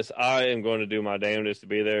say this. I am going to do my damnedest to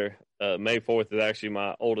be there. May 4th is actually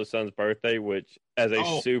my oldest son's birthday, which, as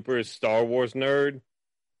a super Star Wars nerd,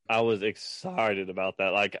 I was excited about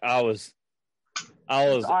that. Like, I was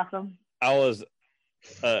awesome. I was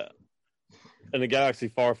in a galaxy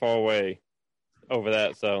far, far away over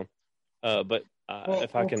that. So, but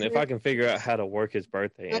if I can figure out how to work his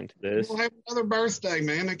birthday into this, we'll have another birthday,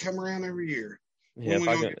 man. They come around every year. Yeah,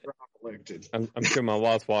 I'm sure my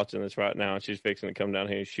wife's watching this right now, and she's fixing to come down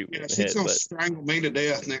here and shoot me in the head. She's gonna strangle me to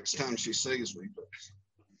death next time she sees me.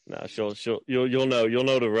 No, you'll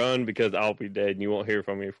know to run, because I'll be dead and you won't hear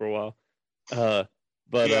from me for a while.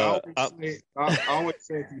 But yeah, I always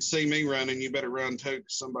say if you see me running, you better run too,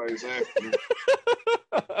 because somebody's after me.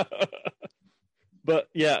 But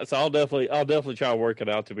yeah, so I'll definitely try to work it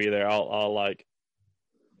out to be there. I'll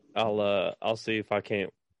see if I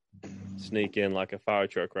can't sneak in like a fire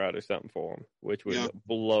truck ride or something for him, which would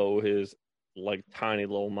blow his like tiny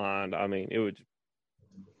little mind. I mean, it would.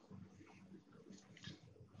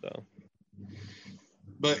 So.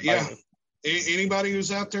 But yeah. Anybody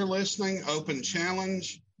who's out there listening, open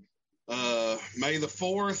challenge. May the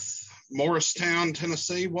 4th, Morristown,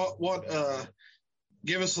 Tennessee. What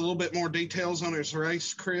give us a little bit more details on his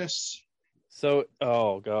race, Chris? So,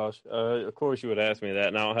 oh gosh, of course you would ask me that,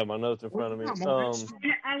 and I don't have my notes in front of me. I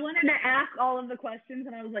wanted to ask all of the questions,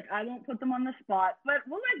 and I was like, I won't put them on the spot, but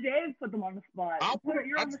we'll let Dave put them on the spot.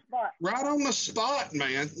 You're on the spot. Right on the spot,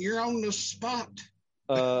 man. You're on the spot.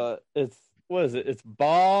 What is it? It's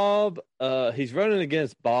Bob. He's running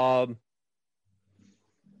against Bob.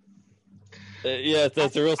 Yeah,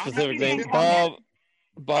 that's a real specific name.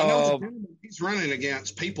 Bob. He's running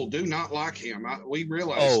against. People do not like him. We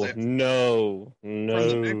realize that. No. From the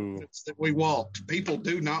neighborhoods that we walked, people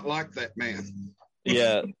do not like that man.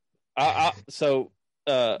 Yeah. So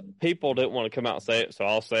people didn't want to come out and say it, so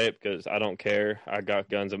I'll say it because I don't care. I got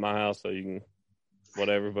guns in my house, so you can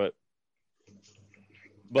whatever.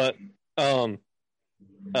 But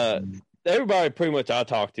everybody pretty much I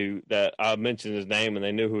talked to that I mentioned his name and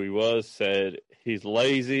they knew who he was said he's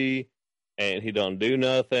lazy and he don't do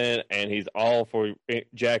nothing and he's all for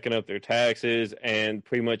jacking up their taxes and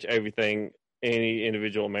pretty much everything any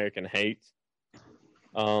individual American hates.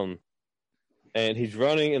 And he's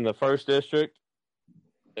running in the 1st district.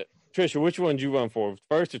 Trisha, which one did you run for?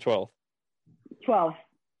 1st or 12th? 12th.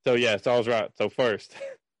 So yeah, so I was right. So 1st.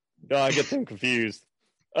 No, I get them confused.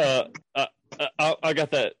 I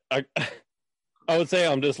got that. I would say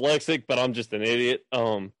I'm dyslexic, but I'm just an idiot.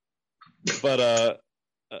 So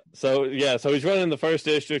he's running the 1st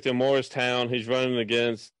district in Morristown. He's running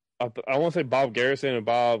against I want to say Bob Garrison and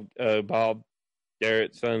Bob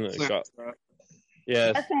Garrettson. Right.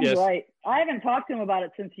 Yes, that sounds right. I haven't talked to him about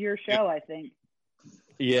it since your show, I think.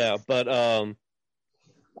 Yeah, but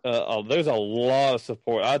There's a lot of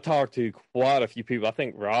support. I talked to quite a few people. I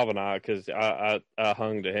think Rob and I, because I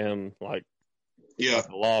hung to him like a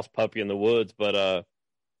lost puppy in the woods. But a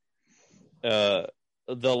lot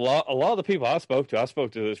of the people I spoke to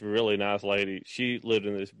this really nice lady. She lived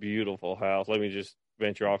in this beautiful house. Let me just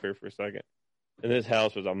venture off here for a second. And this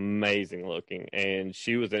house was amazing looking, and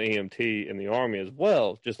she was an EMT in the Army as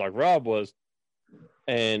well, just like Rob was.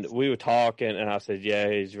 And we were talking, and I said, "Yeah,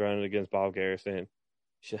 he's running against Bob Garrison."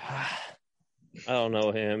 She said, I don't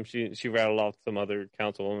know him. She rattled off some other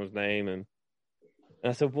councilwoman's name, and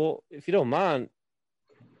I said, "Well, if you don't mind,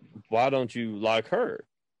 why don't you like her?"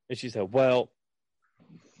 And she said, "Well,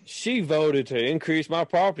 she voted to increase my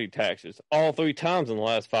property taxes all 3 times in the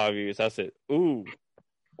last 5 years." I said, "Ooh."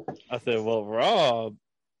 I said, "Well, Rob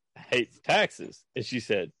hates taxes." And she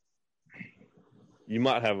said, "You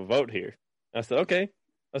might have a vote here." I said, "Okay."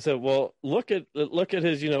 I said, "Well, look at his, look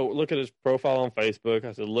at his profile on Facebook."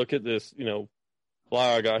 I said, "Look at this,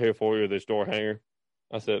 flyer I got here for you, this door hanger."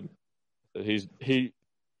 I said he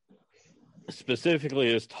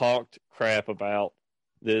specifically has talked crap about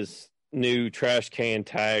this new trash can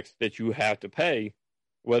tax that you have to pay,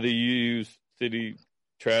 whether you use city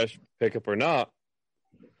trash pickup or not.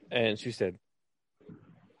 And she said,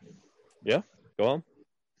 "Yeah, go on."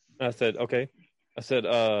 And I said, "Okay." I said,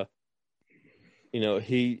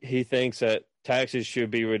 he thinks that taxes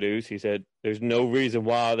should be reduced. He said, "There's no reason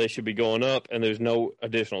why they should be going up, and there's no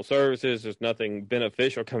additional services. There's nothing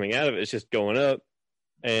beneficial coming out of it. It's just going up."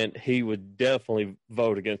 And he would definitely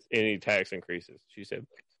vote against any tax increases. She said,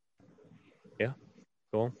 "Yeah,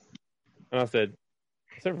 go on." And I said,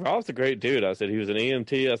 "Rob's a great dude." I said, "He was an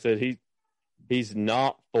EMT." I said, he's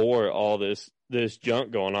not for all this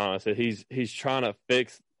junk going on." I said, he's trying to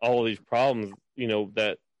fix all these problems,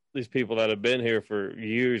 that these people that have been here for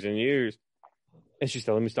years and years. And she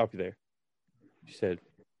said, "Let me stop you there." She said,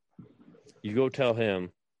 "You go tell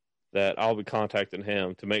him that I'll be contacting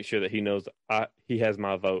him to make sure that he knows he has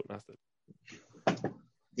my vote." And I said,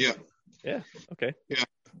 Yeah, okay. Yeah.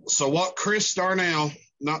 So what Chris Darnell,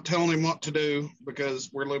 not telling him what to do because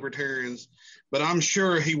we're libertarians, but I'm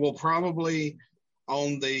sure he will probably,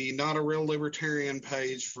 on the Not a Real Libertarian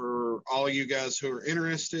page, for all you guys who are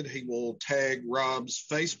interested, he will tag Rob's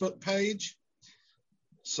Facebook page.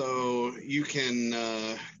 So you can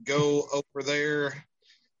go over there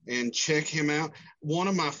and check him out. One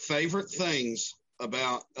of my favorite things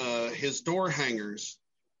about his door hangers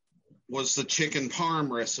was the chicken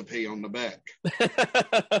parm recipe on the back.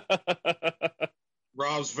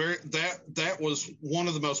 Rob's that was one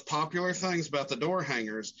of the most popular things about the door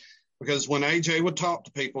hangers, because when AJ would talk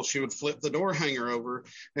to people, she would flip the door hanger over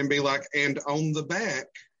and be like, "And on the back,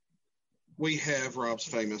 we have Rob's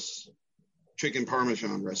famous chicken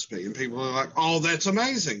parmesan recipe." And people are like, "Oh, that's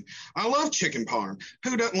amazing. I love chicken parm.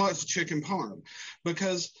 Who doesn't like chicken parm?"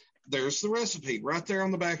 Because there's the recipe right there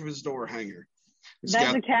on the back of his door hanger. It's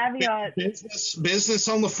That's a caveat. Business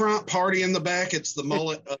on the front, party in the back. It's the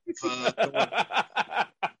mullet of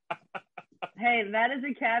Hey, that is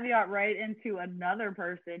a caveat right into another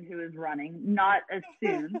person who is running, not as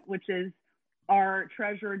soon, which is our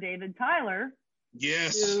treasurer, David Tyler.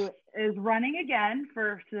 Yes. Who is running again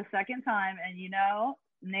for the second time. And,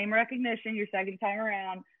 name recognition, your second time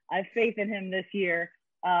around. I have faith in him this year.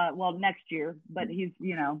 Next year, but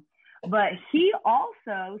but he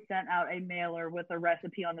also sent out a mailer with a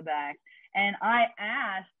recipe on the back. And I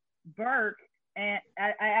asked Burke, and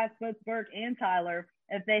I asked both Burke and Tyler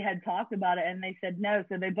if they had talked about it, and they said no.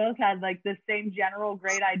 So they both had like the same general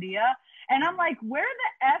great idea. And I'm like, where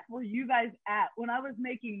the F were you guys at when I was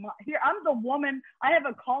making here? I'm the woman. I have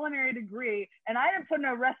a culinary degree, and I didn't put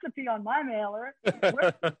no recipe on my mailer. Share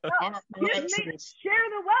the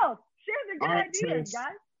wealth. Share the good ideas,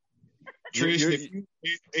 guys. Trish,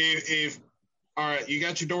 if all right, you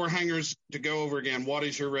got your door hangers to go over again. What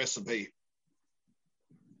is your recipe?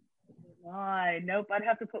 Why? Nope. I'd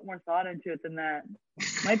have to put more thought into it than that.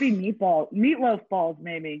 Might be meatloaf balls,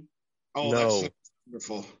 maybe. Oh, no. That's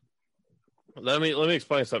wonderful. Let me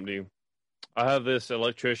explain something to you. I have this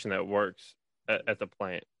electrician that works at the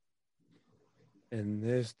plant, and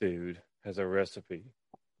this dude has a recipe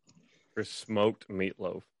for smoked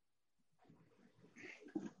meatloaf.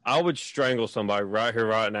 I would strangle somebody right here,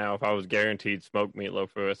 right now, if I was guaranteed smoked meatloaf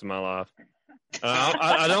for the rest of my life.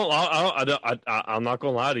 I'm not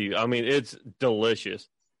gonna lie to you. I mean, it's delicious,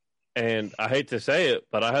 and I hate to say it,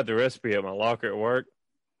 but I had the recipe at my locker at work,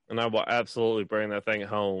 and I will absolutely bring that thing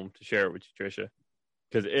home to share it with you, Trisha,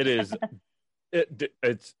 because it is.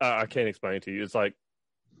 It's I can't explain it to you. It's like,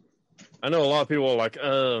 I know a lot of people are like,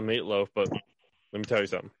 meatloaf, but let me tell you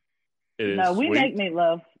something. We make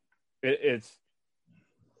meatloaf. It's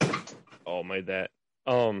all made that.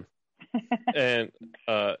 And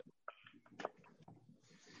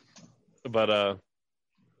but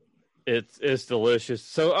it's delicious.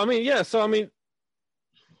 So I mean, yeah. So I mean,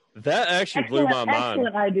 that actually blew my mind.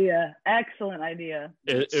 Excellent idea.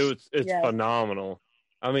 It's phenomenal.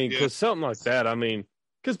 I mean, because something like that. I mean,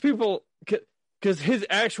 because his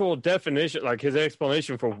actual definition, like his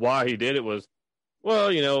explanation for why he did it was,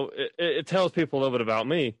 well, you know, it tells people a little bit about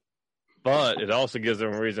me, but it also gives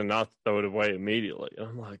them a reason not to throw it away immediately. And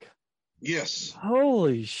I'm like, yes,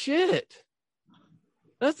 holy shit,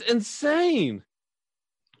 that's insane.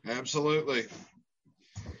 Absolutely.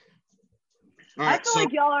 All I right, feel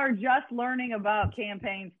like y'all are just learning about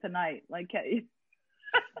campaigns tonight. Like,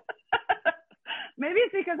 maybe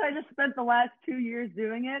it's because I just spent the last 2 years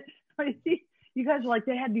doing it. You guys are like,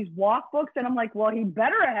 they had these walk books, and I'm like, well, he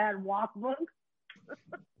better have had walk books.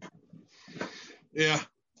 Yeah.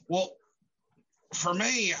 Well, for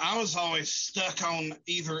me, I was always stuck on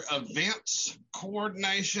either events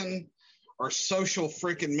coordination or social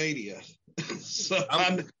freaking media. So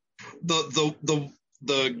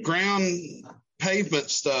the ground pavement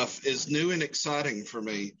stuff is new and exciting for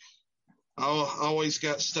me. I always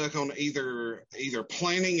got stuck on either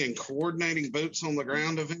planning and coordinating boots on the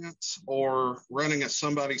ground events or running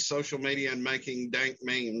somebody's social media and making dank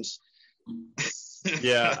memes.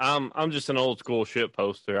 Yeah, I'm just an old school shit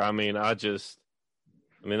poster. I mean, that's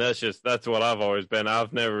what I've always been.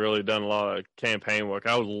 I've never really done a lot of campaign work.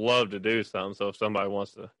 I would love to do some. So if somebody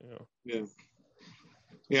wants to, you know.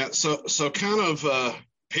 Yeah. So kind of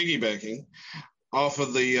piggybacking off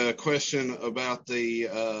of the question about the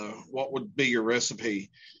what would be your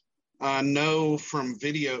recipe. I know from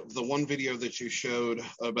the one video that you showed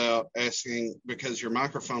about asking because your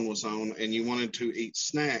microphone was on and you wanted to eat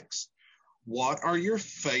snacks. What are your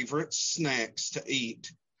favorite snacks to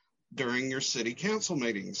eat during your city council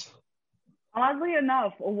meetings? Oddly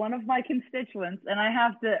enough, one of my constituents, and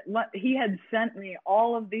he had sent me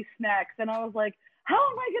all of these snacks, and I was like, how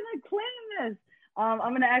am I going to claim this? I'm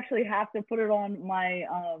going to actually have to put it on my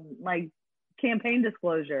my campaign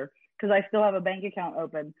disclosure because I still have a bank account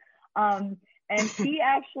open. And he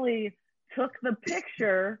actually took the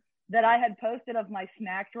picture that I had posted of my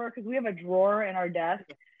snack drawer because we have a drawer in our desk.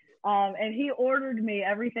 And he ordered me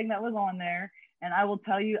everything that was on there. And I will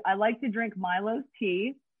tell you, I like to drink Milo's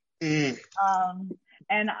tea. And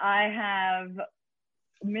I have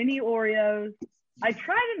mini Oreos. I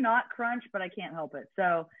try to not crunch, but I can't help it.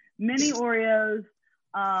 So mini Oreos,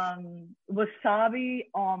 wasabi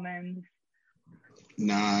almonds.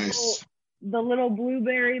 Nice. The little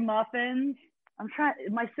blueberry muffins.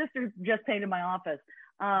 My sister just painted my office.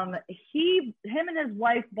 Him and his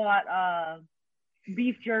wife bought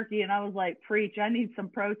beef jerky, and I was like, preach, I need some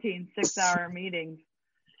protein, 6-hour meetings.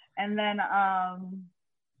 And then I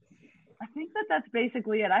think that's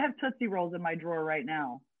basically it. I have Tootsie Rolls in my drawer right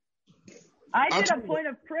now. I did a point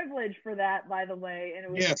of privilege for that, by the way, and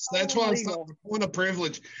it was that's why I thought the point of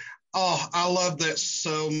privilege. Oh, I love that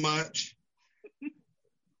so much.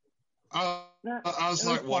 I was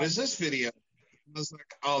like, what is this video? I was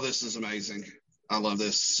like, oh, this is amazing. I love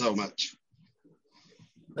this so much.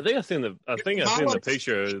 I think I've seen the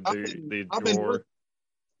picture of the drawer.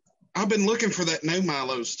 I've been looking for that new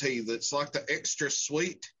Milo's tea that's like the extra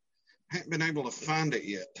sweet. Haven't been able to find it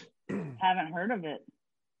yet. Haven't heard of it.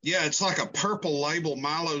 Yeah, it's like a purple label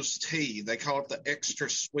Milo's tea. They call it the extra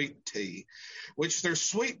sweet tea, which their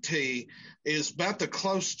sweet tea is about the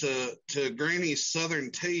close to Granny's Southern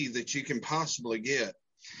tea that you can possibly get.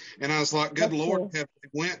 And I was like, good Lord, cool.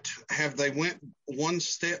 have they went one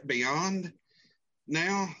step beyond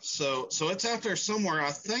now? So it's out there somewhere. I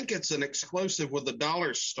think it's an exclusive with the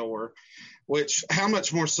dollar store, which how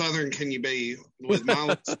much more Southern can you be with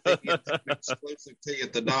Milo's tea, exclusive tea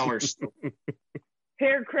at the dollar store?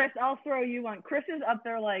 Here, Chris, I'll throw you one. Chris is up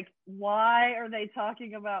there like, why are they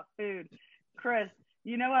talking about food? Chris,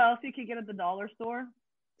 you know what else you could get at the dollar store?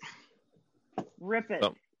 Rip It.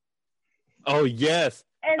 Oh yes.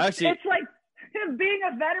 And actually, it's like being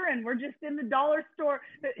a veteran. We're just in the dollar store.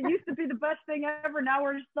 It used to be the best thing ever. Now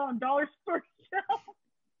we're just on dollar store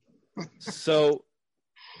shelf. So,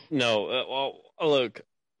 no. Well, look,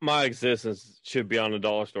 my existence should be on the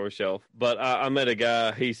dollar store shelf. But I met a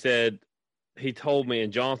guy. He told me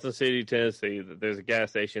in Johnson City, Tennessee, that there's a gas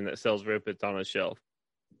station that sells Rip Its on a shelf.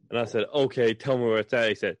 And I said, okay, tell me where it's at.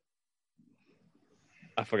 He said,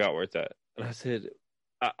 I forgot where it's at. And I said,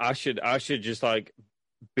 I should just like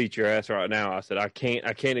beat your ass right now. I said, I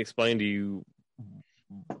can't explain to you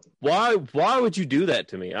why would you do that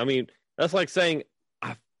to me? I mean, that's like saying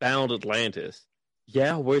I found Atlantis.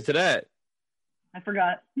 Yeah, where's it at? I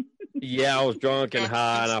forgot. Yeah, I was drunk and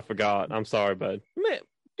high, and I forgot. I'm sorry, bud. Man,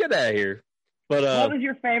 get out of here. But what was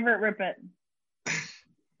your favorite Rip It?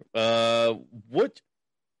 what?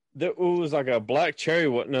 There was like a black cherry.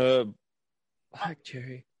 What? No, black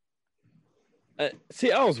cherry.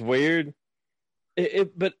 See, I was weird.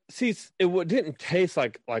 But see, it didn't taste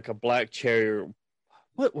like a black cherry. Or,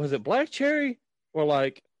 what was it? Black cherry or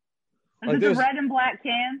like? Was it the red and black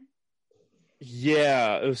can?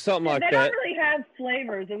 Yeah, it was something like that. They don't really have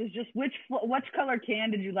flavors. It was just which color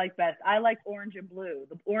can did you like best? I like orange and blue.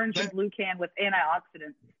 The orange and blue can with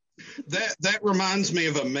antioxidants. That reminds me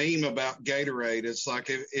of a meme about Gatorade. It's like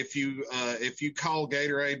if you call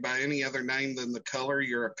Gatorade by any other name than the color,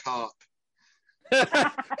 you're a cop.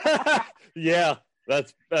 Yeah,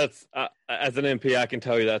 that's as an MP, I can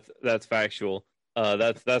tell you that's factual.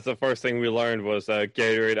 That's the first thing we learned was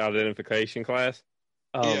Gatorade identification class.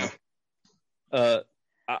 I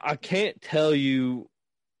can't tell you.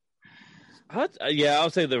 I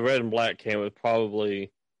would say the red and black can was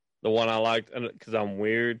probably the one I liked because I'm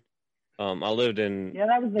weird. I lived in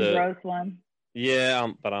that was the gross one.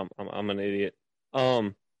 Yeah, but I'm an idiot.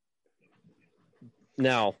 Now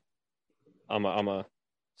I'm a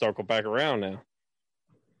circle back around now.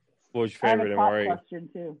 What was your favorite MRE? Question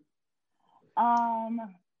too. I know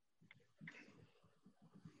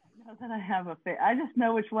that I have a favorite. I just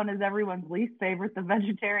know which one is everyone's least favorite: the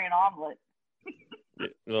vegetarian omelet.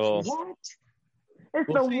 What?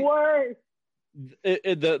 It's the worst.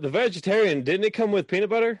 The vegetarian, didn't it come with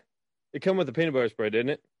peanut butter? It come with the peanut butter spread, didn't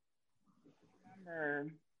it?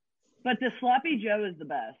 But the Sloppy Joe is the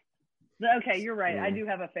best. Okay, you're right. I do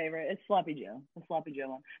have a favorite. It's Sloppy Joe. The Sloppy Joe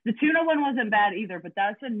one. The tuna one wasn't bad either, but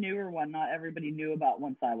that's a newer one. Not everybody knew about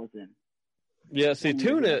once I was in. Yeah, see,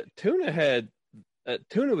 tuna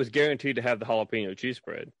was guaranteed to have the jalapeno cheese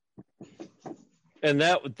spread, and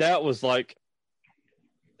that was like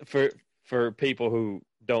for people who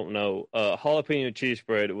don't know, jalapeno cheese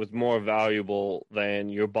spread was more valuable than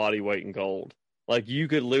your body weight in gold. Like you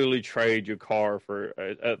could literally trade your car for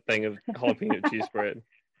a thing of jalapeno cheese spread.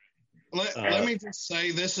 Let me just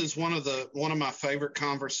say, this is one of my favorite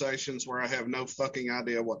conversations where I have no fucking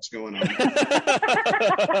idea what's going on.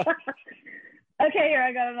 Okay, here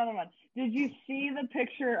I got another one. Did you see the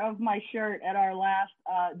picture of my shirt at our last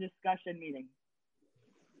discussion meeting?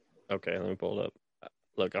 Okay, let me pull it up.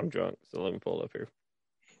 Look, I'm drunk, so let me pull it up here.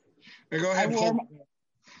 Hey, go ahead. I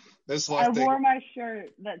wore my shirt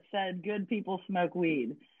that said "Good people smoke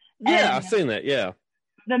weed." Yeah, I've seen that. Yeah.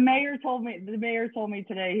 The mayor told me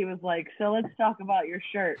today. He was like, "So let's talk about your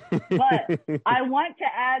shirt." But I want to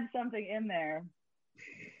add something in there.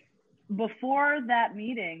 Before that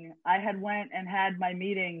meeting, I had went and had my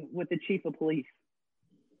meeting with the chief of police,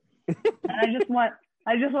 and I just want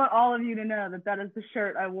all of you to know that is the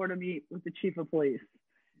shirt I wore to meet with the chief of police,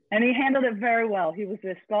 and he handled it very well. He was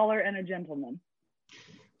a scholar and a gentleman.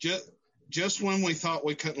 Just when we thought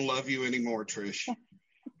we couldn't love you anymore, Trish.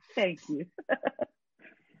 Thank you.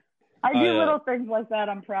 I do little things like that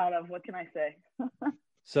I'm proud of. What can I say?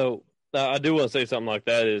 So I do want to say something like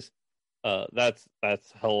that is that's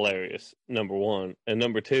hilarious, number one. And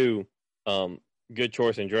number two, good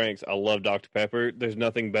choice in drinks. I love Dr. Pepper. There's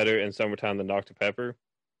nothing better in summertime than Dr. Pepper.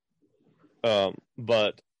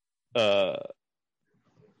 But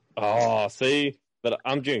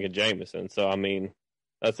I'm drinking Jameson, so I mean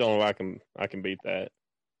that's the only way I can beat that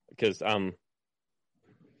because I'm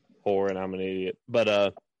poor and I'm an idiot.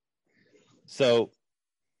 But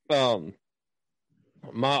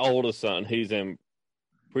my oldest son, he's in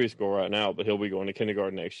preschool right now, but he'll be going to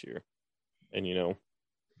kindergarten next year. And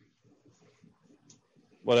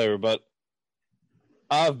whatever, but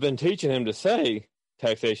I've been teaching him to say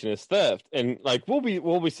taxation is theft. And like we'll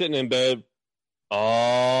be sitting in bed.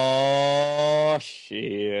 Oh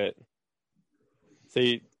shit.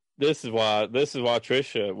 See, this is why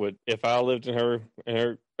Trisha would, if I lived in her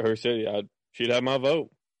city, she'd have my vote.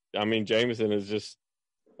 I mean, Jameson is just,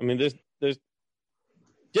 I mean, there's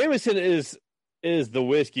Jameson is the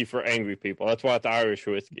whiskey for angry people. That's why it's Irish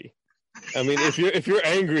whiskey. I mean, if you're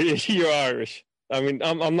angry, you're Irish. I mean,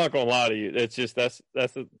 I'm not gonna lie to you. It's just but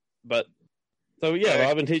so yeah,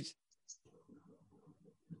 I've been teaching.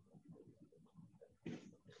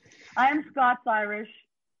 I am Scots Irish,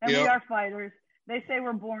 and we are fighters. They say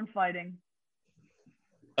we're born fighting.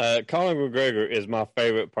 Conor McGregor is my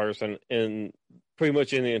favorite person in pretty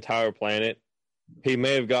much in the entire planet. He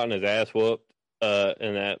may have gotten his ass whooped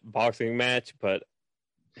in that boxing match, but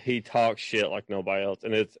he talks shit like nobody else,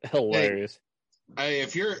 and it's hilarious. Hey,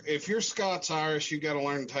 if you're Scots Irish, you got to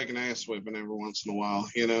learn to take an ass whipping every once in a while,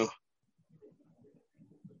 you know.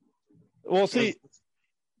 Well, see,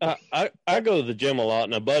 I go to the gym a lot,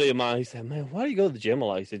 and a buddy of mine, he said, "Man, why do you go to the gym a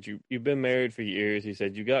lot?" He said, "You've been married for years." He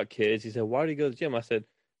said, "You got kids." He said, "Why do you go to the gym?" I said,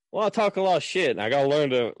 "Well, I talk a lot of shit, and I got to learn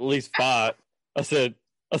to at least fight." I said,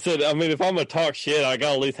 I mean, if I'm gonna talk shit, I got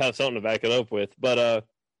to at least have something to back it up with. But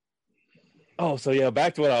oh, so yeah,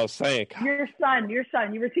 back to what I was saying. Your son. You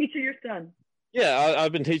were teaching your son. Yeah,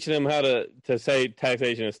 I've been teaching him how to say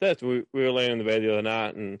taxation and steps. We were laying in the bed the other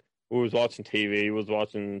night, and we was watching TV. He was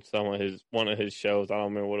watching one of his shows. I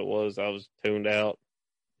don't remember what it was. I was tuned out.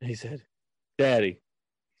 And he said, "Daddy,"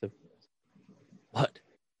 I said, "What?"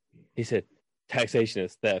 He said, "Taxation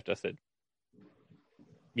is theft." I said,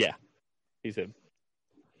 "Yeah." He said,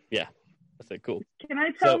 "Yeah." I said, "Cool." Can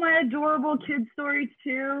I tell my adorable kid story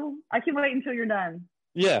too? I can wait until you're done.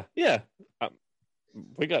 Yeah.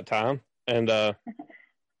 We got time. And so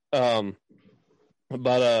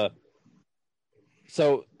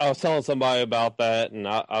I was telling somebody about that, and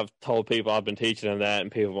I've told people I've been teaching him that,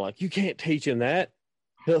 and people were like, "You can't teach him that.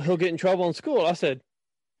 He'll get in trouble in school." I said,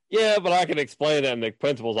 "Yeah, but I can explain that in the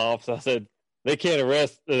principal's office." I said, "They can't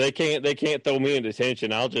arrest. They can't throw me in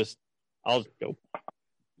detention. I'll just go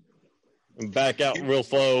and back out real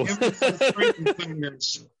slow."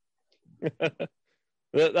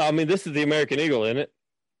 I mean, this is the American Eagle, isn't it?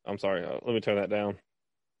 I'm sorry. Let me turn that down.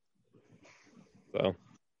 So,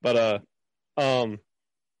 but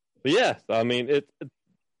yeah. I mean,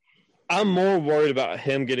 I'm more worried about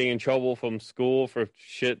him getting in trouble from school for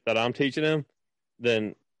shit that I'm teaching him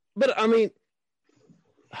than. But I mean,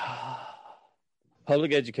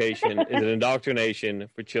 public education is an indoctrination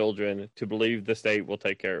for children to believe the state will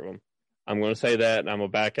take care of them. I'm going to say that, and I'm going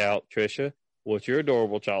to back out. Trisha, what's your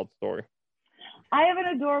adorable child story? I have an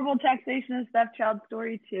adorable taxation and stepchild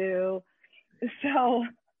story too. So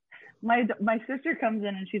my sister comes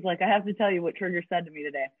in and she's like, "I have to tell you what Trigger said to me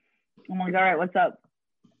today." I'm like, "All right, what's up?"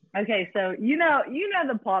 Okay, so you know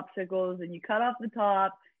the popsicles, and you cut off the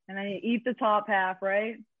top and then you eat the top half,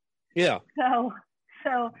 right? Yeah. So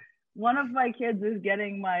one of my kids is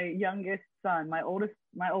getting my youngest son, my oldest,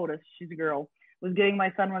 she's a girl, was getting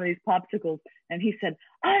my son one of these popsicles, and he said,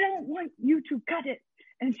 "I don't want you to cut it."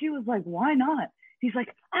 And she was like, "Why not?" He's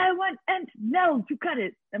like, "I want Aunt Nell to cut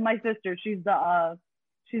it." And my sister, she's the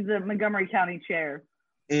Montgomery County chair.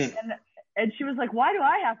 And she was like, "Why do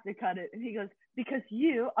I have to cut it?" And he goes, "Because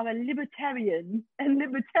you are a libertarian, and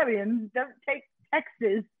libertarians don't take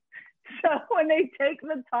taxes. So when they take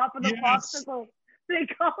the top of the popsicle, they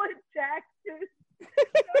call it taxes."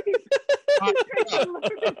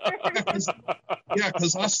 Yeah,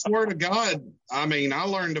 because I swear to God, I mean, I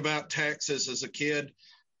learned about taxes as a kid.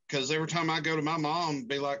 Because every time I go to my mom,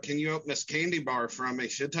 be like, "Can you open this candy bar from me?"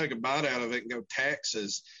 She'd take a bite out of it and go,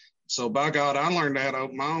 "Taxes." So by God, I learned how to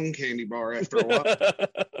open my own candy bar after a while.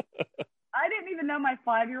 I didn't even know my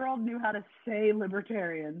 5-year-old knew how to say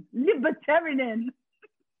libertarian. Libertarian.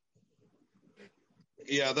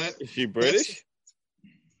 Yeah, is she British?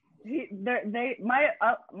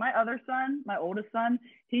 My other son, my oldest son,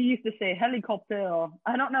 he used to say helicopter.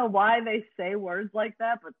 I don't know why they say words like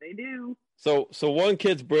that, but they do. So one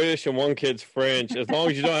kid's British and one kid's French. As long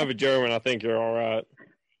as you don't have a German, I think you're all right.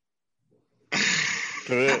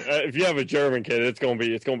 If you have a German kid, it's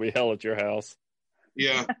gonna be hell at your house.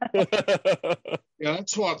 Yeah. Yeah,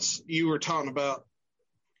 that's what you were talking about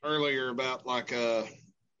earlier about like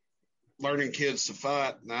learning kids to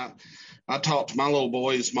fight. And I talked to my little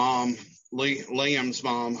boy's mom, Liam's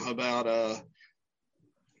mom, about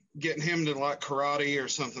getting him to like karate or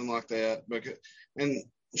something like that. And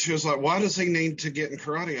she was like, "Why does he need to get in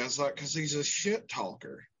karate?" I was like, "Because he's a shit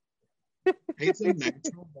talker. He's a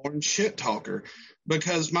natural born shit talker."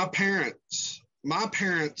 Because my parents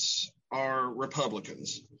are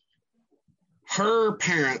Republicans. Her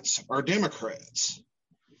parents are Democrats.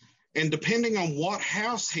 And depending on what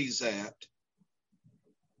house he's at,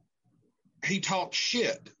 he talks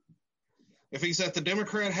shit. If he's at the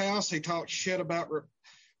Democrat house, he talks shit about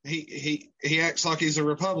he acts like he's a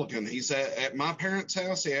Republican. He's at my parents'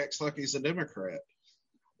 house, he acts like he's a Democrat.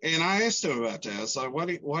 And I asked him about that. I was like,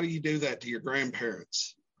 why do you do that to your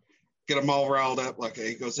grandparents? Get them all riled up like that.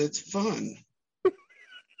 He goes, "It's fun."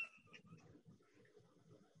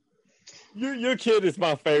 Your kid is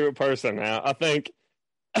my favorite person now. I think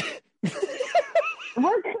we're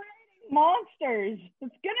creating monsters.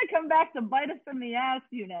 It's gonna come back to bite us in the ass,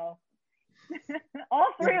 you know.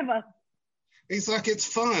 All three of us. He's like, "It's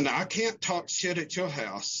fun. I can't talk shit at your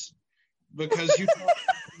house because you talk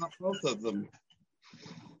about both of them."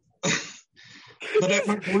 But at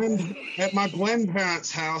my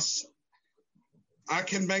grandparents' house, I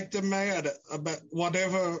can make them mad about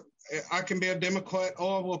whatever. I can be a Democrat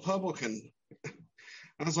or a Republican.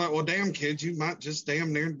 I was like, well, damn, kid, you might just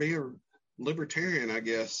damn near be a libertarian, I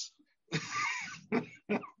guess.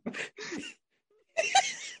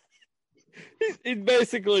 he's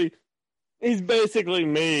basically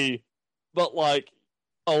me, but like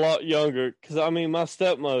a lot younger. Because I mean, my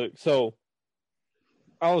stepmother. So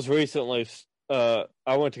I was recently. I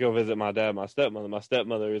went to go visit my dad. My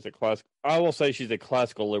stepmother is a classic. I will say she's a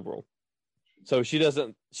classical liberal. So she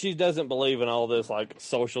doesn't believe in all this like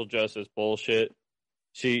social justice bullshit.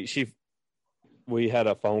 We had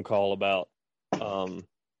a phone call about.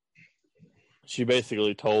 She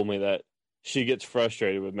basically told me that she gets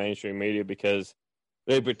frustrated with mainstream media because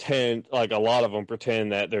they pretend, like a lot of them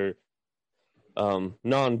pretend that they're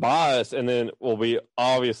non-biased, and then will be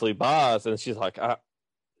obviously biased. And she's like,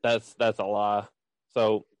 that's a lie.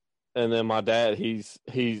 So, and then my dad,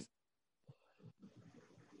 it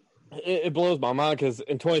blows my mind because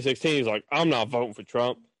in 2016 he's like, I'm not voting for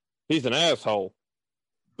Trump. He's an asshole.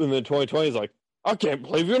 And then 2020 he's like, I can't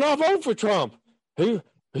believe you're not voting for Trump. Who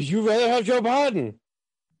you rather have Joe Biden?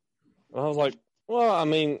 And I was like, well, I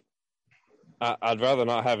mean, I'd rather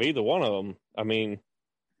not have either one of them. I mean,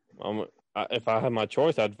 if I had my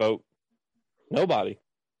choice, I'd vote nobody.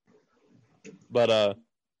 But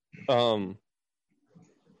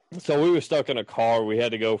so we were stuck in a car. We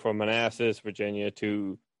had to go from Manassas, Virginia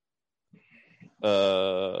to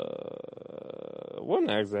wasn't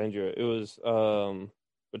Alexandria. It was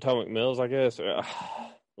Potomac Mills, I guess.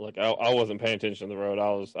 Like I wasn't paying attention to the road.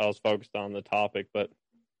 I was focused on the topic, but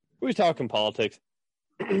we were talking politics.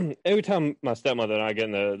 Every time my stepmother and I get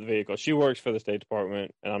in the vehicle, she works for the State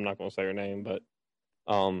Department, and I'm not going to say her name, but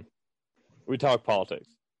we talk politics,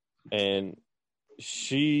 and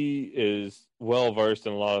she is well versed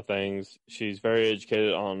in a lot of things. She's very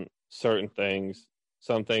educated on certain things,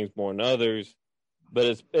 some things more than others,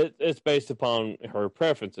 but it's based upon her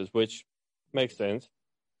preferences, which makes sense.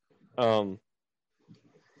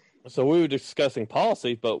 So we were discussing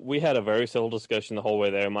policy, but we had a very civil discussion the whole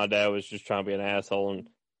way there. My dad was just trying to be an asshole, and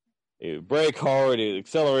he would brake hard, he would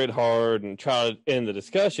accelerate hard, and try to end the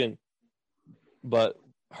discussion. But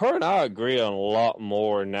her and I agree on a lot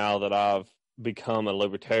more now that I've become a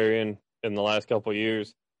libertarian in the last couple of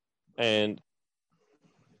years. And,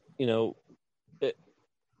 you know,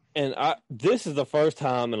 this is the first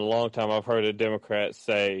time in a long time I've heard a Democrat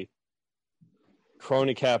say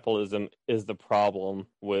crony capitalism is the problem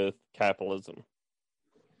with capitalism,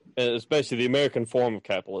 and especially the American form of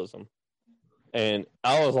capitalism. And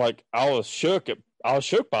I was shook by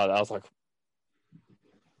that. I was like,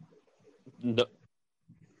 no,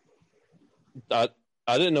 I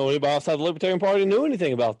didn't know anybody outside the Libertarian Party knew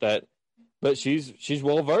anything about that, but she's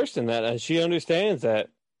well versed in that, and she understands that,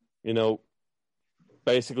 you know,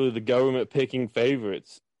 basically the government picking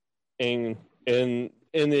favorites in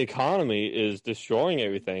the economy is destroying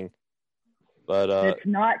everything. But it's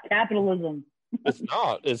not capitalism. It's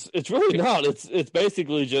not. It's really not. It's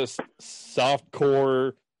basically just soft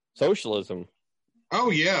core socialism. Oh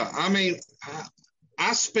yeah. I mean,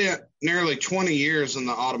 I spent nearly 20 years in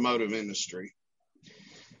the automotive industry.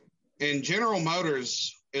 And General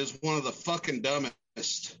Motors is one of the fucking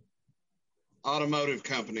dumbest automotive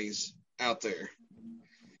companies out there.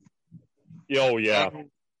 Oh yeah.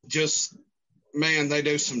 Just man, they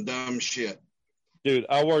do some dumb shit. Dude,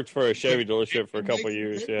 I worked for a Chevy dealership for a couple of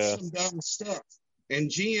years. Yeah, some dumb stuff, and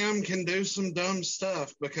GM can do some dumb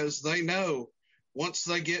stuff because they know once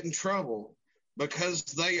they get in trouble, because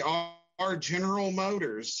they are General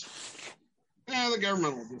Motors. The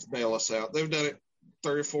government will just bail us out. They've done it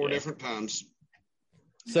 3 or 4 different times.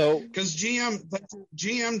 So, because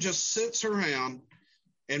GM just sits around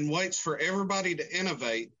and waits for everybody to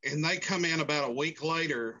innovate, and they come in about a week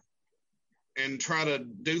later and try to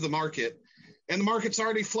do the market, and the market's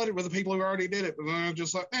already flooded with the people who already did it, but they're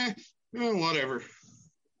just like, whatever.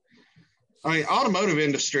 I mean, automotive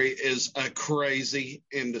industry is a crazy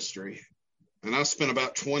industry, and I spent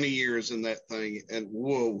about 20 years in that thing, and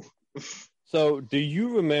whoa. So do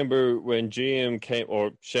you remember when Chevy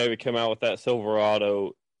came out with that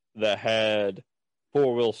Silverado that had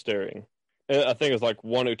 4-wheel steering? I think it was like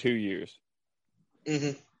 1 or 2 years.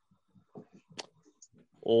 Mm-hmm.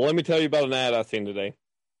 Well, let me tell you about an ad I seen today.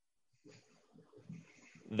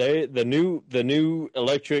 The new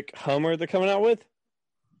electric Hummer they're coming out with,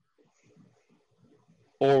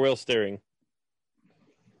 4-wheel steering.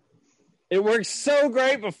 It worked so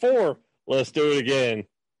great before. Let's do it again.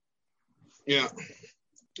 Yeah.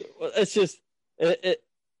 It's just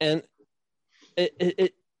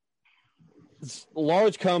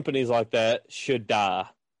large companies like that should die.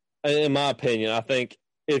 In my opinion, I think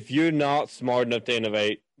if you're not smart enough to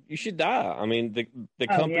innovate, you should die. I mean, the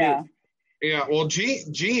company. Yeah. Yeah, well,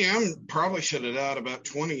 GM probably should have died about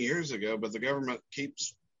 20 years ago, but the government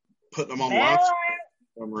keeps putting them on life support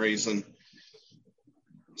for some reason.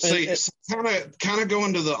 See, kind of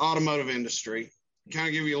going to the automotive industry, kind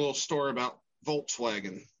of give you a little story about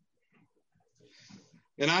Volkswagen.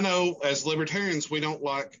 And I know as libertarians, we don't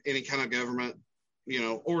like any kind of government,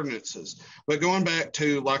 ordinances. But going back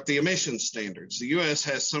to like the emission standards, the U.S.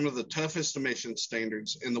 has some of the toughest emission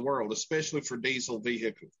standards in the world, especially for diesel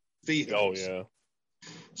vehicles. Oh, yeah.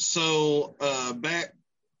 So back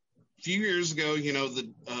a few years ago,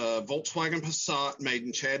 the Volkswagen Passat made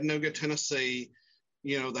in Chattanooga, Tennessee,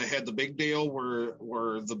 they had the big deal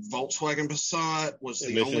where the Volkswagen Passat was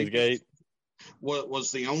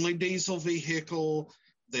the only diesel vehicle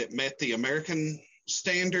that met the American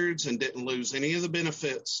standards and didn't lose any of the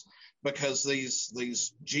benefits because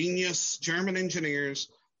these genius German engineers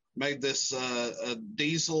made this a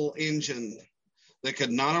diesel engine that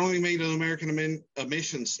could not only meet the American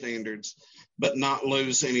emission standards, but not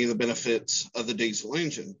lose any of the benefits of the diesel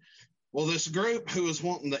engine. Well, this group who was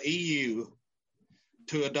wanting the EU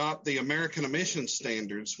to adopt the American emission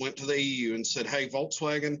standards went to the EU and said, hey,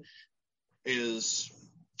 Volkswagen is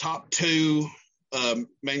top 2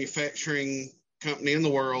 manufacturing company in the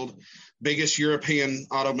world, biggest European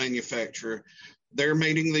auto manufacturer. They're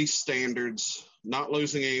meeting these standards, not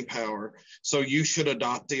losing any power. So you should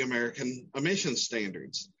adopt the American emission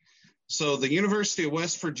standards. So the University of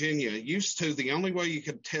West Virginia used to, the only way you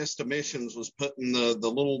could test emissions was putting the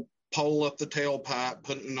little pole up the tailpipe,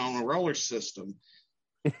 putting it on a roller system.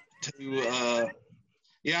 Yeah,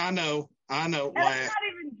 I know. And I'm not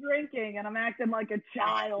even drinking, and I'm acting like a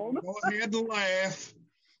child. Go ahead and laugh.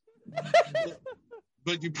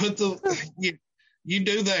 But you put you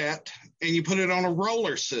do that, and you put it on a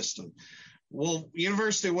roller system. Well,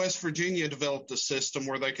 University of West Virginia developed a system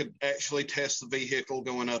where they could actually test the vehicle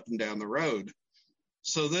going up and down the road.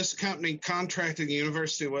 So this company contracted the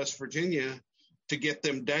University of West Virginia to get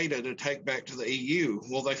them data to take back to the EU.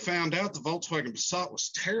 Well, they found out the Volkswagen Passat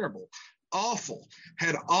was terrible, awful,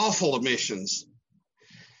 had awful emissions.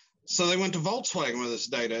 So they went to Volkswagen with this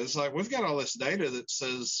data. It's like, we've got all this data that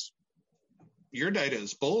says your data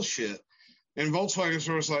is bullshit. And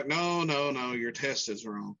Volkswagen was like, no, your test is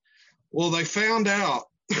wrong. Well, they found out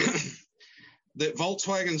that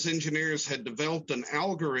Volkswagen's engineers had developed an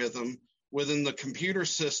algorithm within the computer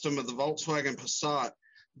system of the Volkswagen Passat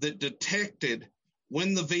that detected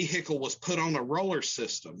when the vehicle was put on a roller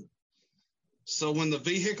system. So when the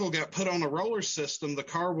vehicle got put on a roller system, the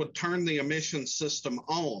car would turn the emission system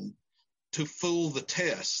on to fool the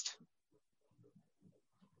test.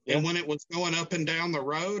 Yeah. And when it was going up and down the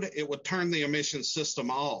road, it would turn the emission system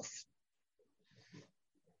off.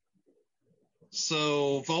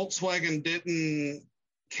 So Volkswagen didn't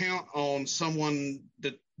count on someone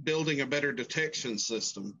building a better detection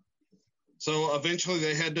system. So eventually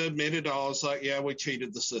they had to admit it all. It's like, yeah, we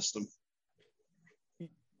cheated the system.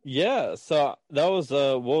 Yeah, so that was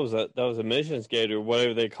what was that? That was Emissions Gate or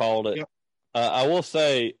whatever they called it. Yep. I will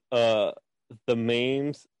say the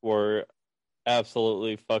memes were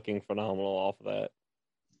absolutely fucking phenomenal off of that.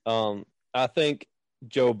 I think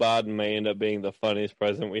Joe Biden may end up being the funniest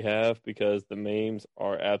president we have because the memes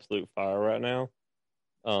are absolute fire right now.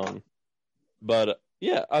 But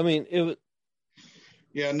yeah, I mean it was.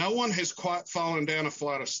 Yeah, no one has quite fallen down a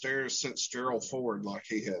flight of stairs since Gerald Ford like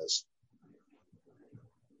he has.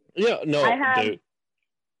 Yeah, no, dude.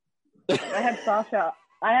 I have Sasha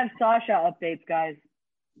updates, guys.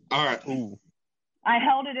 All right. Ooh. I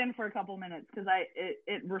held it in for a couple minutes because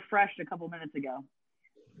it refreshed a couple minutes ago.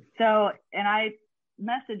 So, and I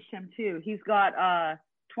messaged him too. He's got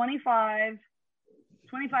 25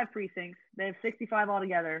 precincts. They have 65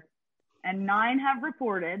 altogether, and 9 have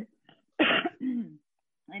reported.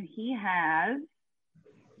 And he has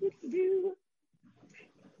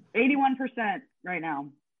 81% right now.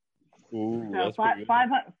 Ooh, so that's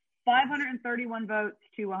 531 votes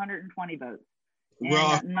to 120 votes.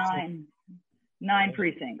 And nine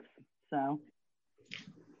precincts.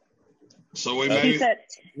 So we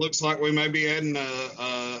looks like we may be adding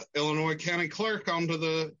a Illinois County Clerk onto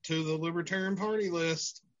the Libertarian Party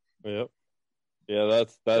list. Yep. Yeah,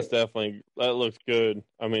 that's definitely, that looks good.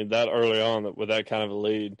 I mean, that early on with that kind of a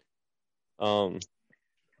lead. I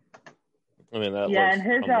mean, that looks and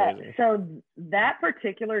his amazing. So that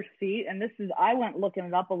particular seat, and this is, I went looking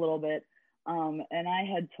it up a little bit, and I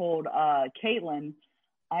had told Caitlin,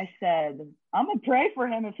 I said, I'm gonna pray for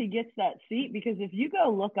him if he gets that seat, because if you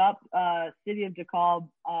go look up City of DeKalb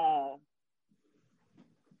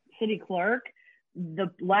city clerk,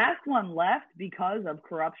 the last one left because of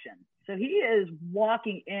corruption. So he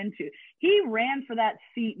ran for that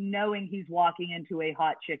seat knowing he's walking into a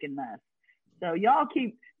hot chicken mess. So y'all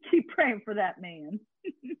keep praying for that man.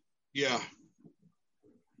 Yeah.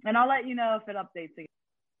 And I'll let you know if it updates again.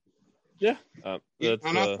 Yeah.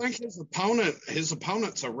 And I think his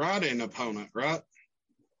opponent's a write-in opponent, right?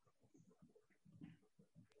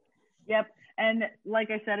 Yep. And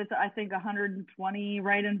like I said, it's, I think, 120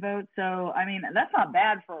 write-in votes. So, I mean, that's not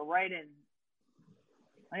bad for a write-in.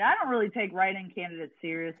 Like, I don't really take write-in candidates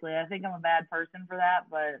seriously. I think I'm a bad person for that,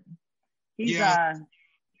 but he's, Yeah,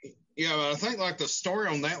 but I think, like, the story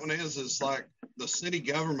on that one is like the city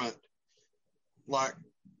government, like,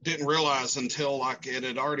 didn't realize until, like, it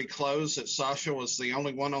had already closed that Sasha was the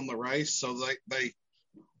only one on the race. So they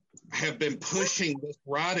have been pushing this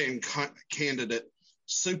write-in candidate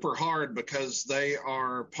super hard because they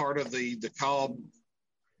are part of the DeKalb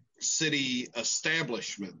city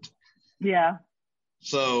establishment. Yeah.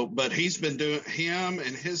 So, but he's been doing, him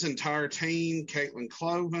and his entire team, Caitlin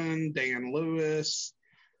Cloven, Dan Lewis,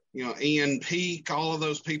 Ian Peak, all of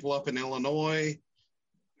those people up in Illinois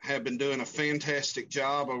have been doing a fantastic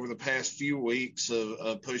job over the past few weeks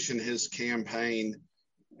of pushing his campaign.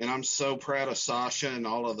 And I'm so proud of Sasha and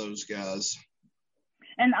all of those guys.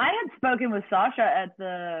 And I had spoken with Sasha at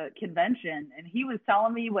the convention, and he was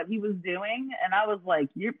telling me what he was doing. And I was like,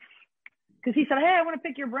 because he said, hey, I want to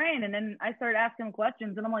pick your brain. And then I started asking him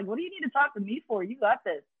questions, and I'm like, what do you need to talk to me for? You got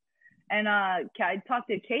this. And I talked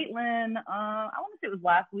to Caitlin, I want to say it was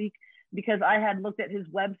last week, because I had looked at his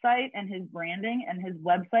website and his branding, and his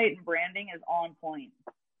website and branding is on point.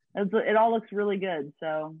 It all looks really good.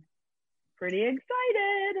 So pretty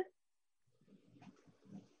excited.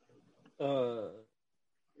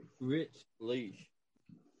 Rich Leash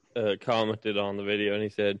commented on the video, and he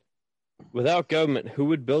said, without government, who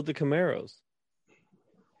would build the Camaros?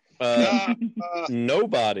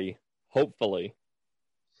 Nobody, hopefully.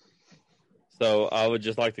 So I would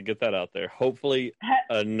just like to get that out there. Hopefully,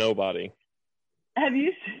 nobody. Have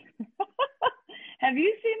you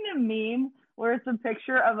seen the meme where it's a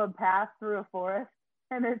picture of a path through a forest,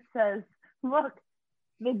 and it says, look,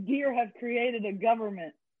 the deer have created a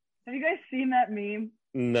government? Have you guys seen that meme?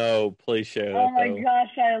 No, please share that. Oh my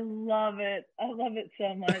gosh, I love it. I love it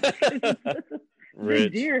so much. The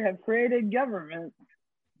deer have created government.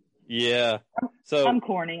 Yeah. So I'm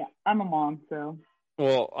corny. I'm a mom, so.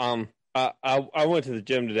 Well, I went to the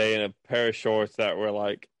gym today in a pair of shorts that were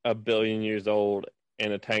like 1 billion years old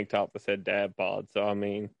and a tank top that said Dad Bod. So I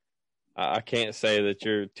mean, I can't say that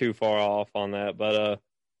you're too far off on that, but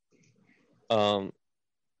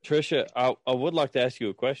Trisha, I would like to ask you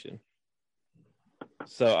a question.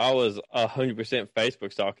 So I was 100%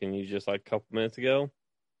 Facebook stalking you just like a couple minutes ago.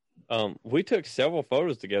 We took several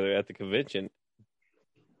photos together at the convention.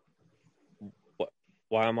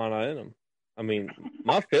 Why am I not in them? I mean,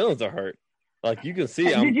 my feelings are hurt. Like you can see,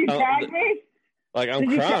 Did you tag me? Like I'm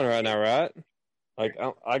crying right now, right? Like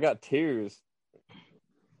I got tears.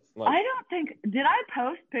 Like, I don't think. Did I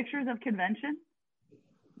post pictures of convention?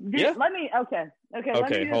 Yeah. Let me. Okay. Let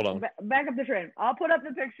me hold on. Back up the train. I'll put up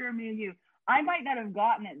the picture of me and you. I might not have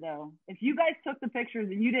gotten it though. If you guys took the pictures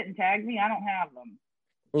and you didn't tag me, I don't have them.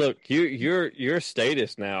 Look, you're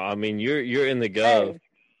status now. I mean, you're in the gov. Hey,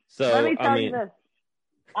 so let me tell you this.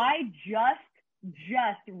 I just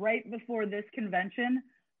right before this convention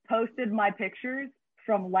posted my pictures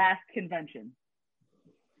from last convention.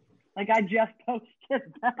 Like I just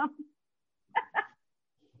posted them.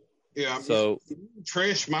 Yeah. So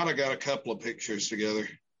Trish might have got a couple of pictures together.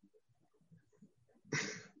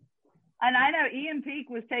 And I know Ian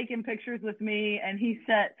Peak was taking pictures with me, and he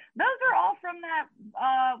said, those are all from that,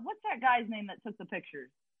 what's that guy's name that took the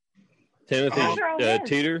pictures? Timothy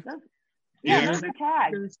Teeter? Those are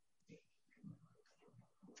tags.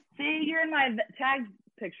 See, you're in my tag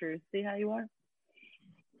pictures. See how you are?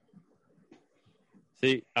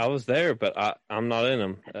 See, I was there, but I'm not in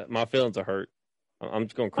them. My feelings are hurt. I'm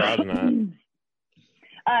just going to cry tonight.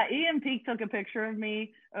 Ian Peak took a picture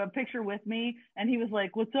with me, and he was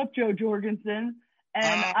like, "What's up, Joe Jorgensen?"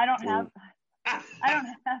 And I don't have.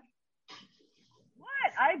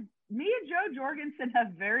 What? Me and Joe Jorgensen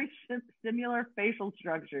have very similar facial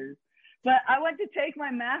structures, but I went to take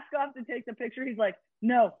my mask off to take the picture. He's like,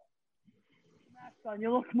 "No, mask on.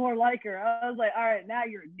 You look more like her." I was like, "All right, now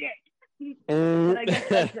you're a dick." But I guess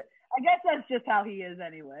that's just how he is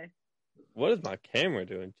anyway. What is my camera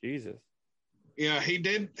doing? Jesus. Yeah, he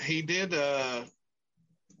did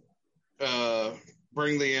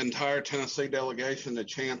bring the entire Tennessee delegation to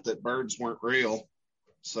chant that birds weren't real.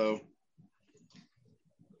 So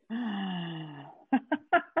that's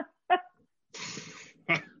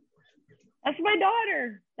my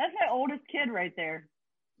daughter. That's my oldest kid right there.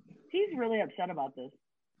 He's really upset about this.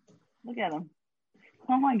 Look at him.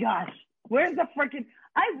 Oh my gosh. Where's the freaking...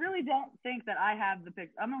 I really don't think that I have the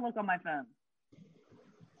picture. I'm going to look on my phone.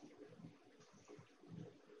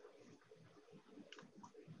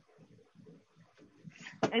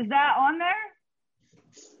 Is that on there?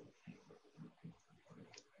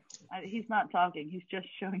 He's not talking. He's just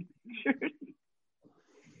showing pictures.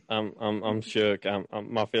 I'm shook.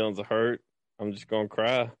 My feelings are hurt. I'm just gonna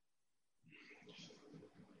cry.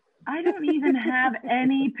 I don't even have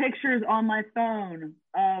any pictures on my phone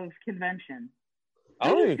of convention. I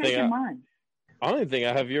don't even think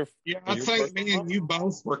I have your. Yeah, I think me and you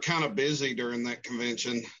both were kind of busy during that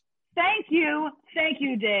convention. Thank you,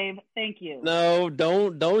 Dave. Thank you. No,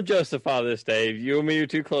 don't justify this, Dave. You and me are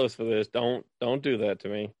too close for this. Don't do that to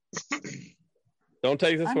me. Don't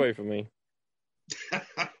take this away from me.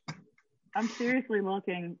 I'm seriously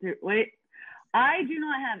looking through. Wait, I do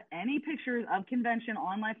not have any pictures of convention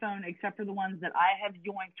on my phone except for the ones that I have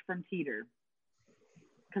yoinked from Teeter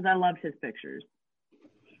because I love his pictures.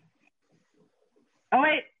 Oh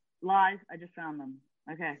wait, lies. I just found them.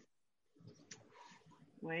 Okay.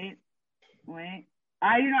 Wait.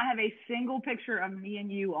 I do not have a single picture of me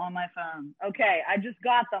and you on my phone. Okay, I just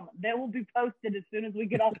got them. They will be posted as soon as we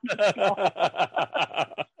get off the show.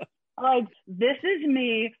 Like, this is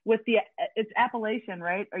me with it's Appalachian,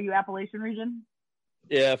 right? Are you Appalachian region?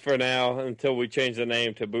 Yeah, for now, until we change the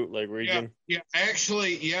name to Bootleg region. Yeah.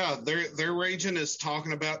 Actually, yeah, their region is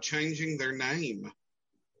talking about changing their name.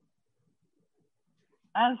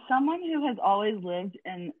 As someone who has always lived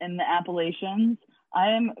in the Appalachians, I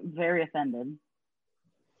am very offended.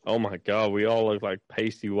 Oh my God, we all look like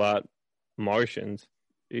pasty white Martians.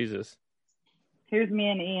 Jesus. Here's me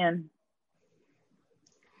and Ian.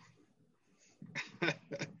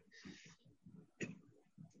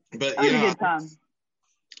 But I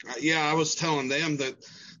was telling them that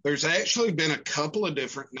there's actually been a couple of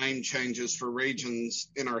different name changes for regions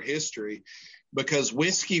in our history because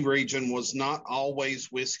Whiskey Region was not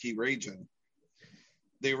always Whiskey Region.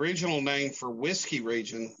 The original name for Whiskey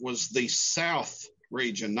Region was the South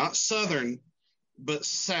Region, not Southern, but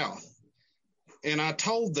South. And I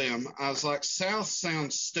told them, I was like, South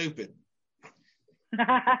sounds stupid.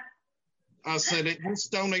 I said, it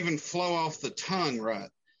just don't even flow off the tongue right.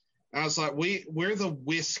 I was like, we're the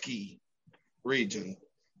Whiskey Region.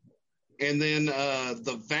 And then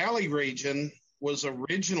the Valley Region was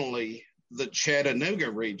originally the Chattanooga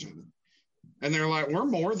Region. And they're like, we're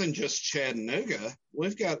more than just Chattanooga.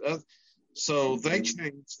 We've got, so they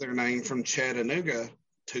changed their name from Chattanooga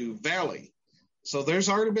to Valley. So there's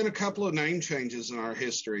already been a couple of name changes in our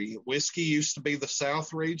history. Whiskey used to be the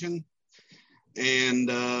South Region, and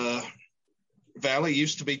Valley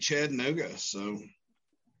used to be Chattanooga. So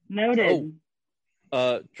noted.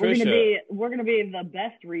 Trisha, we're gonna be the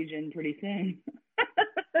best region pretty soon.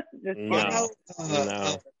 No.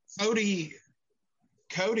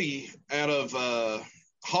 Cody out of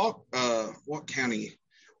what county?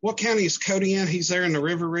 What county is Cody in? He's there in the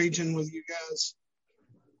river region with you guys.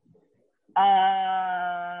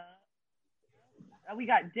 We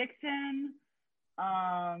got Dixon.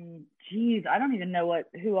 I don't even know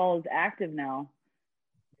who all is active now.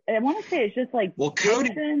 I want to say it's just like Cody.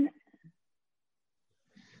 Dixon.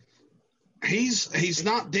 He's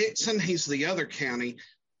not Dixon. He's the other county.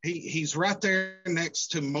 He's right there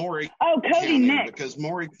next to Maury. Oh, Cody County, Nix. because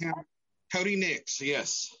Maury County. Cody Nix,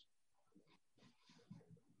 yes.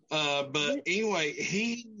 But anyway,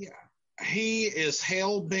 he is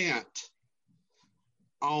hell bent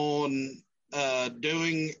on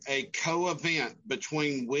doing a co-event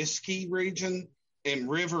between Whiskey Region and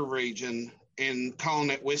River Region and calling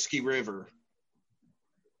it Whiskey River.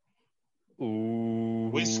 Ooh.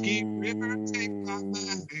 Whiskey River, take my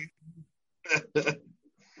mind.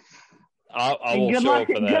 I will show up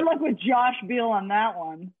for that. Good luck with Josh Beal on that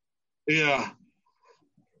one. Yeah.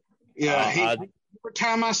 Every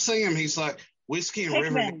time I see him, he's like, Whiskey and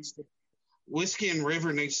River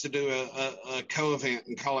needs to do a co-event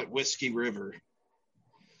and call it Whiskey River.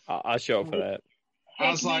 I'll show up for that. I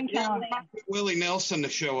was like, we might get Willie Nelson to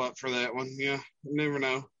show up for that one. Yeah, you never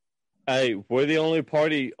know. Hey, we're the only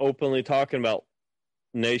party openly talking about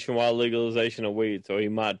nationwide legalization of weed, so he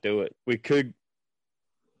might do it. We could.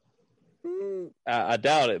 I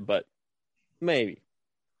doubt it, but maybe.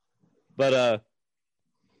 But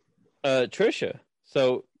Trisha,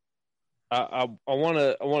 so I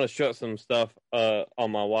want to shut some stuff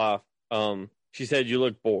on my wife. She said you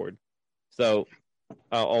look bored, so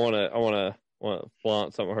I want to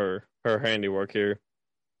flaunt some of her handiwork here.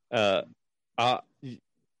 I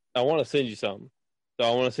want to send you something. So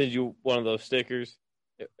I want to send you one of those stickers.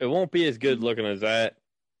 it won't be as good looking as that,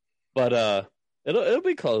 but it'll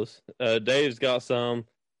be close. Dave's got some,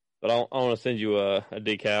 but I want to send you a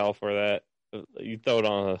decal for that. You throw it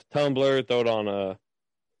on a tumbler, throw it on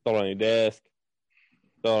your desk,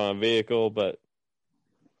 throw it on a vehicle, but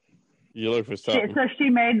you look for something. So she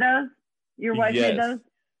made those? Your wife made those?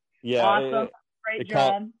 Yeah. Awesome. Great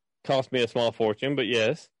job. Cost me a small fortune, but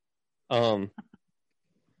yes. But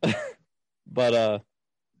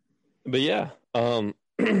yeah.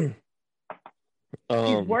 She's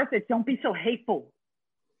worth it. Don't be so hateful.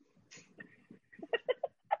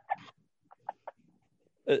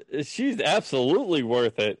 She's absolutely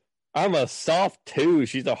worth it. I'm a soft 2.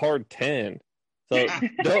 She's a hard 10. So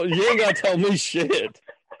you ain't gotta tell me shit.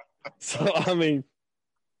 So I mean,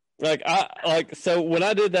 so when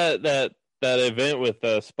I did that event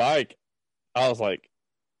with Spike, I was like,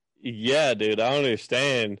 yeah, dude, I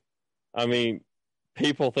understand. I mean,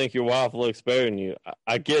 people think your wife looks better than you.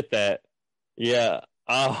 I get that. Yeah,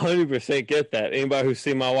 I 100% get that. Anybody who's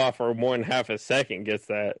seen my wife for more than half a second gets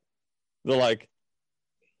that. They're like,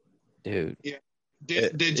 dude, yeah.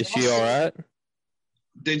 Is she all right?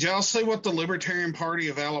 Did y'all see what the Libertarian Party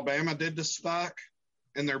of Alabama did to Spike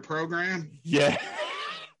in their program? Yeah.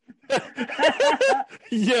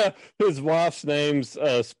 Yeah, his wife's name's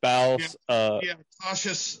spouse.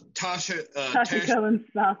 Tasha Cohen's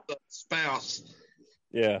spouse.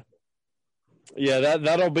 Yeah,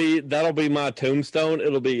 that'll be my tombstone.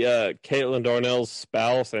 It'll be Caitlin Darnell's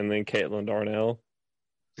spouse, and then Caitlin Darnell,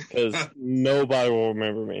 because nobody will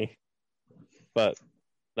remember me. But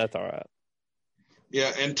that's all right.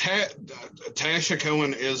 Yeah, and Tasha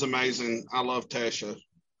Cohen is amazing. I love Tasha,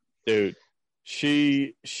 dude.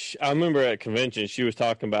 She I remember at convention she was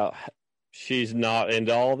talking about she's not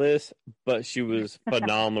into all this, but she was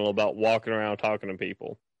phenomenal about walking around talking to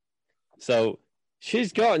people. So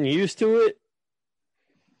she's gotten used to it,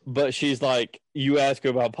 but she's like, you ask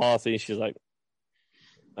her about policy, and she's like,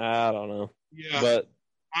 I don't know. Yeah, but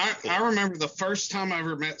I remember the first time I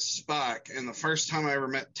ever met Spike and the first time I ever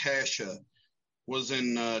met Tasha was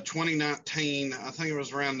in 2019. I think it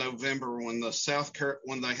was around November when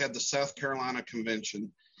when they had the South Carolina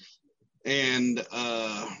convention, and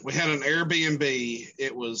we had an Airbnb.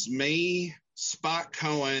 It was me, Spike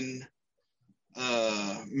Cohen,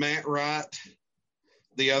 Matt Wright,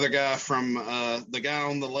 the other guy from the guy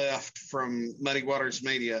on the left from Muddy Waters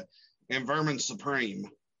Media, and Vermin Supreme,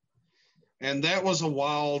 and that was a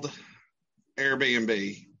wild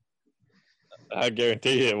Airbnb. I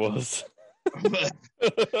guarantee it was. but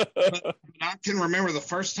I can remember the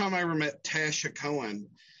first time I ever met Tasha Cohen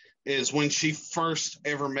is when she first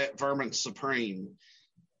ever met Vermin Supreme,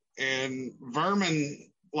 and Vermin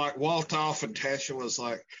like walked off, and Tasha was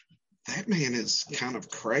like, "That man is kind of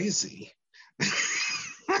crazy."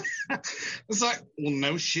 It's like, well,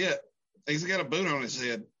 no shit, he's got a boot on his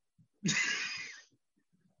head.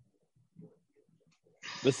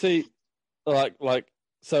 But see,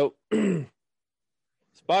 so.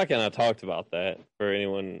 Spike and I talked about that for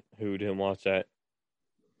anyone who didn't watch that.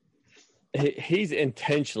 He's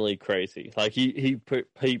intentionally crazy. Like he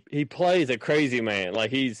plays a crazy man.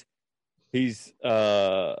 Like he's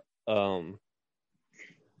yeah.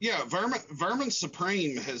 Vermin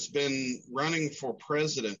Supreme has been running for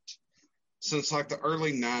president since like the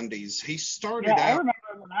early 90s. He started out. I remember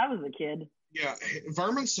when I was a kid. Yeah,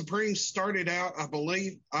 Vermin Supreme started out, I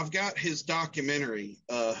believe, I've got his documentary,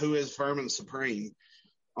 Who is Vermin Supreme,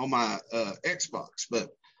 on my Xbox, but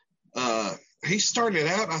he started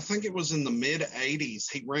out, I think it was in the mid 80s.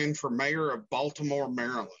 He ran for mayor of Baltimore,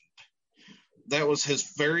 Maryland. That was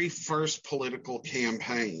his very first political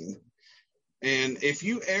campaign. And if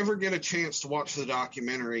you ever get a chance to watch the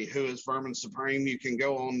documentary, Who is Vermin Supreme, you can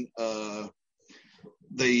go on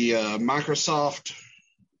the Microsoft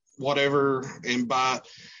whatever and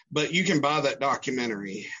but you can buy that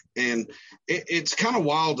documentary, and it's kind of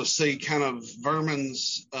wild to see kind of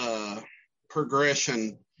Vermin's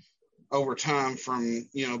progression over time from,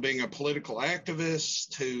 being a political activist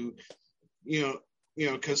to,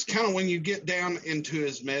 because kind of when you get down into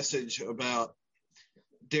his message about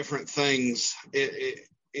different things,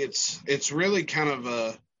 it's really kind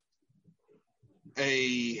of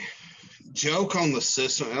a joke on the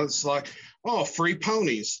system. It's like, oh, free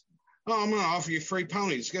ponies. Oh, I'm going to offer you free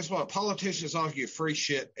ponies. Guess what? Politicians offer you free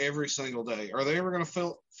shit every single day. Are they ever going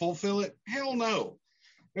to fulfill it? Hell no.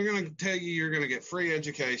 They're going to tell you you're going to get free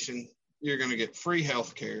education. You're going to get free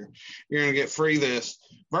health care. You're going to get free this.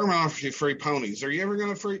 Vermin offers you free ponies. Are you ever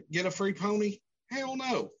going to get a free pony? Hell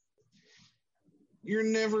no. You're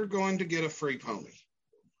never going to get a free pony.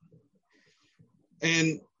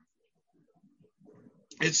 And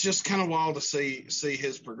it's just kind of wild to see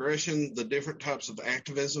his progression, the different types of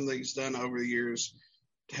activism that he's done over the years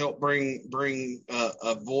to help bring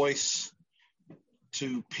a voice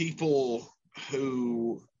to people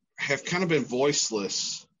who have kind of been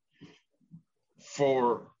voiceless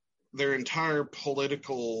for their entire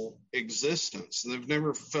political existence. They've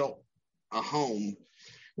never felt a home,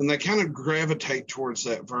 and they kind of gravitate towards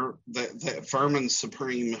that vermin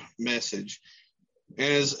supreme message. And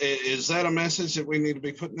is that a message that we need to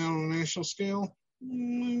be putting out on a national scale?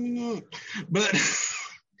 Maybe not. But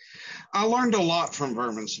I learned a lot from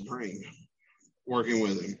Vermin Supreme working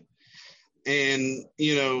with him. And,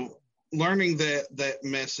 learning that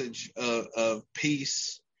message of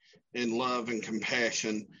peace and love and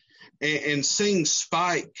compassion, and seeing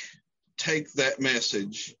Spike take that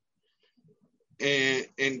message and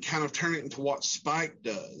kind of turn it into what Spike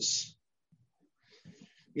does.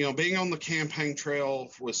 Being on the campaign trail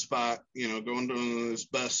with Spike, going to his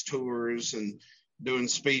bus tours and doing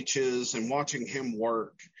speeches and watching him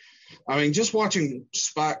work. I mean, just watching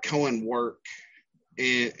Spike Cohen work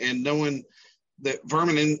and knowing that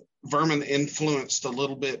Vermin influenced a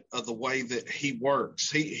little bit of the way that he works.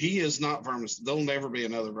 He is not Vermin. There'll never be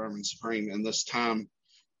another Vermin Supreme in this time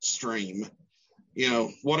stream.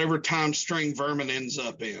 Whatever time stream Vermin ends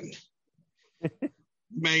up in.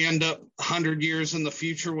 May end up 100 years in the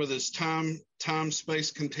future with his time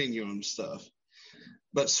space continuum stuff.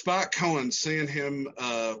 But Spike Cohen, seeing him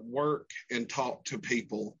work and talk to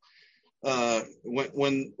people,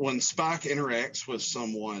 when Spike interacts with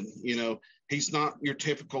someone, he's not your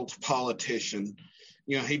typical politician.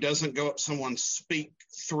 He doesn't go up to someone, speak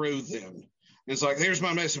through them. It's like, here's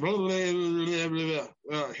my message. Blah, blah, blah, blah,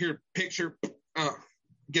 blah. Here, picture.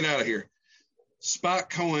 Get out of here. Spike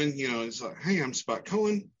Cohen, he's like, hey, I'm Spike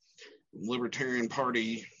Cohen, Libertarian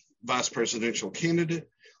Party vice presidential candidate.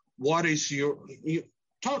 What is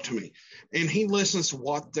talk to me. And he listens to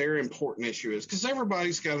what their important issue is, because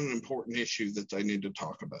everybody's got an important issue that they need to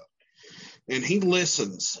talk about. And he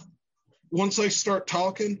listens. Once they start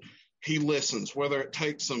talking, he listens, whether it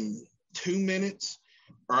takes them 2 minutes,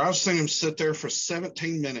 or I've seen him sit there for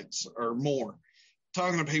 17 minutes or more,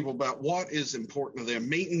 talking to people about what is important to them,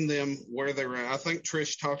 meeting them where they're at. I think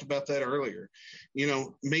Trish talked about that earlier.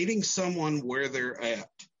 Meeting someone where they're at.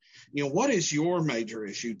 What is your major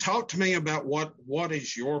issue? Talk to me about what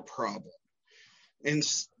is your problem. And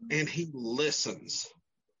he listens.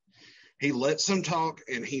 He lets them talk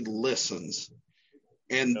and he listens.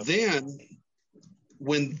 And then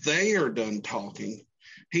when they are done talking,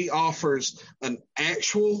 he offers an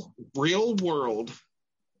actual real world,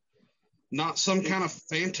 not some kind of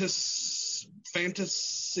fantasy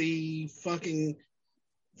fucking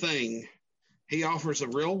thing. He offers a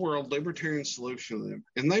real world libertarian solution to them.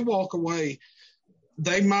 And they walk away.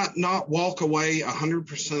 They might not walk away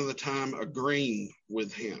 100% of the time agreeing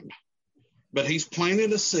with him, but he's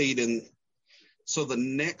planted a seed. And so the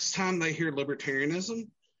next time they hear libertarianism,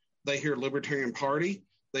 they hear Libertarian Party,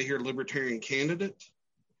 they hear Libertarian candidate,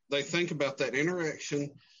 they think about that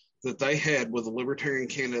interaction that they had with a Libertarian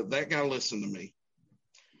candidate. That guy listened to me.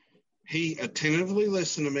 He attentively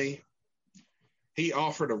listened to me. He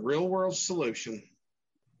offered a real world solution,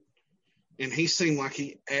 and he seemed like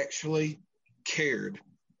he actually cared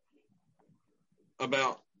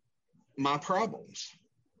about my problems.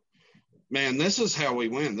 Man, this is how we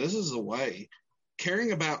win. This is the way.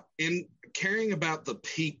 Caring about the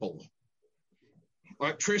people.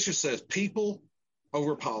 Like Tricia says, people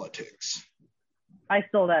over politics. I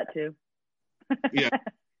stole that too. Yeah.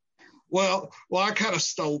 Well, I kind of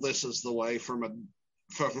stole this as the way from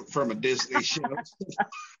a Disney show.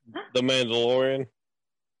 The Mandalorian.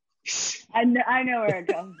 I know where it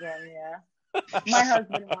comes from. Yeah, my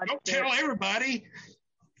husband watched Don't tell everybody.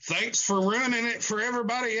 Thanks for ruining it for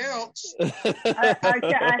everybody else. I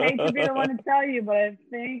hate to be the one to tell you, but I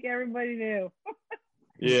think everybody knew.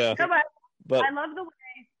 Yeah. No, but I love the way.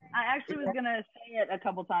 I actually was gonna say it a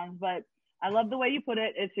couple times, but I love the way you put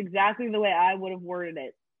it. It's exactly the way I would have worded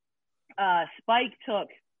it. Spike took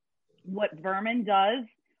what Vermin does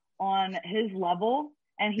on his level,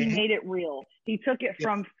 and he made it real. He took it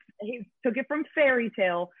from fairy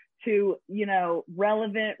tale to,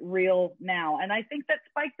 relevant, real now. And I think that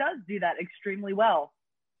Spike does do that extremely well.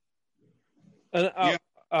 And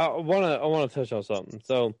I want to touch on something.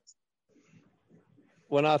 So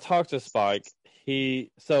when I talked to Spike, let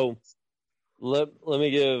me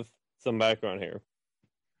give some background here.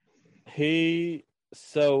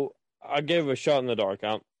 I gave him a shot in the dark.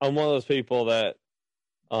 I'm one of those people that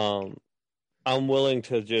I'm willing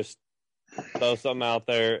to just throw something out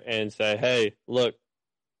there and say, hey, look,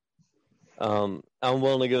 I'm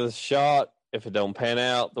willing to give this a shot. if it don't pan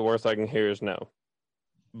out, the worst I can hear is no.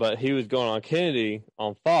 But he was going on Kennedy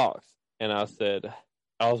on Fox, and I said,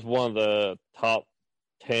 I was one of the top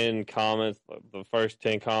 10 comments, the first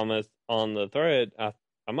 10 comments on the thread. I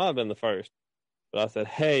might have been the first, but I said,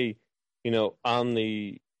 hey, I'm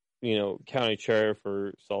the, county chair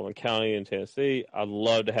for Sullivan County in Tennessee. I'd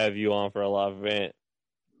love to have you on for a live event.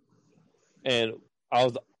 And I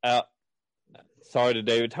was out, sorry to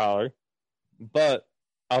David Tyler, but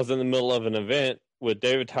I was in the middle of an event with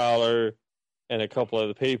David Tyler and a couple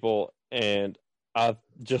other people, and I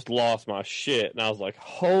just lost my shit. And I was like,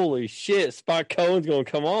 holy shit, Spike Cohen's going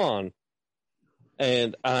to come on.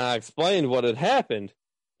 And I explained what had happened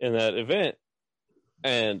in that event.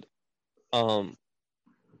 And,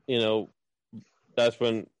 that's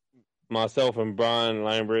when myself and Brian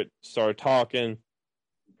Lambert started talking.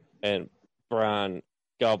 And Brian,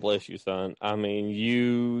 God bless you, son. I mean,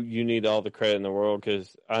 you need all the credit in the world,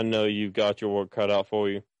 because I know you've got your work cut out for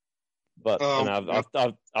you. But and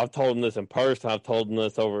I've told him this in person. I've told him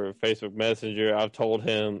this over Facebook Messenger. I've told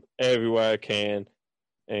him everywhere I can,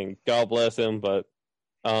 and God bless him. But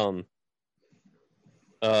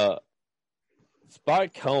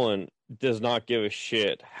Spike Cohen does not give a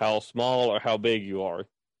shit how small or how big you are.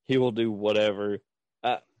 He will do whatever.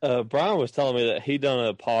 Brian was telling me that he done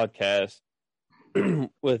a podcast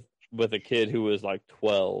with a kid who was like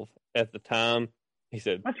 12 at the time. He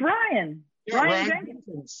said, "That's Ryan. Yeah, Ryan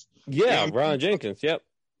Jenkins." Yeah, Ryan Jenkins. Yep.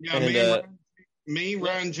 Yeah, and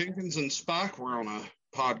Ryan Jenkins, and Spike were on a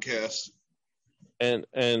podcast. And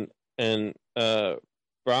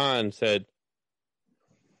Brian said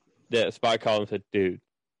that Spike called him and said, "Dude,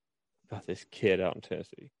 got this kid out in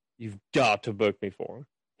Tennessee. You've got to book me for him."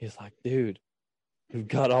 He's like, "Dude, we've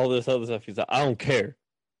got all this other stuff." He's like, "I don't care.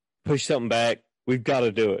 Push something back. We've got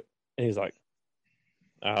to do it." And he's like,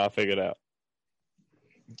 "I'll figure it out."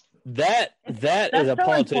 That's is a so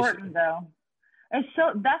politician. Important, though.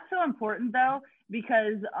 That's so important though,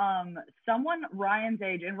 because someone Ryan's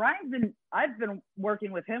age, and I've been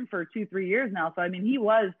working with him for 2-3 years now. So I mean, he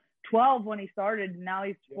was 12 when he started, and now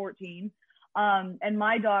he's 14. And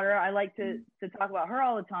my daughter, I like to talk about her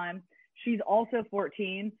all the time. She's also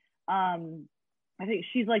 14. I think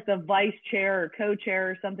she's like the vice chair or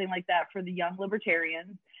co-chair or something like that for the Young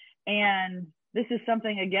Libertarians. And this is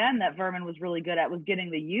something, again, that Vermin was really good at, was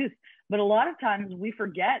getting the youth. But a lot of times we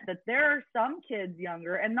forget that there are some kids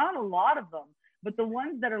younger, and not a lot of them, but the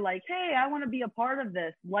ones that are like, hey, I want to be a part of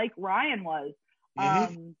this, like Ryan was.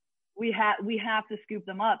 Mm-hmm. We have to scoop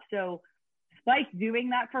them up. So Spike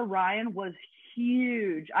doing that for Ryan was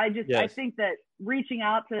huge. I think that reaching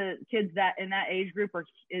out to kids that in that age group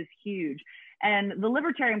is huge. And the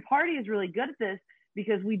Libertarian Party is really good at this,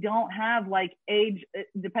 because we don't have like age,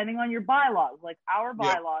 depending on your bylaws, like our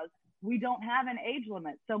bylaws, we don't have an age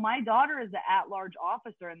limit. So my daughter is the at-large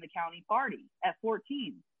officer in the county party at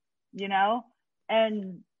 14,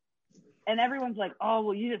 and everyone's like, oh,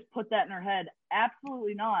 well, you just put that in her head.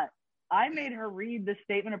 Absolutely not. I made her read the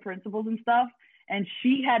statement of principles and stuff, and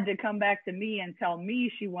she had to come back to me and tell me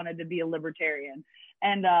she wanted to be a libertarian.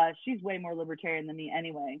 And she's way more libertarian than me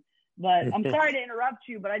anyway. But I'm sorry to interrupt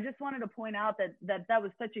you, but I just wanted to point out that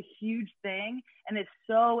was such a huge thing, and it's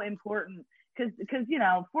so important because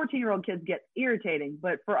 14-year-old kids get irritating,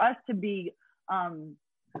 but for us to be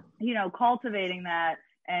cultivating that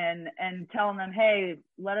and telling them, hey,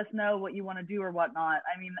 let us know what you want to do or whatnot.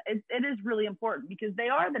 I mean, it is really important, because they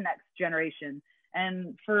are the next generation,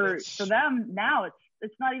 and for them now,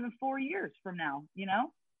 it's not even 4 years from now,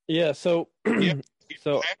 Yeah. So.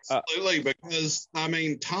 So absolutely, because I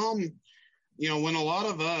mean, Tom, when a lot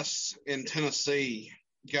of us in Tennessee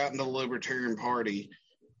got into the Libertarian Party,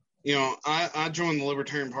 I joined the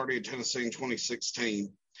Libertarian Party of Tennessee in 2016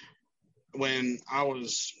 when I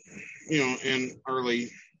was, in early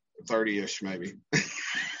 30-ish maybe.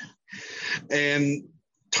 And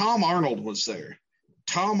Tom Arnold was there.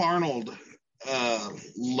 Tom Arnold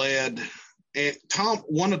led, and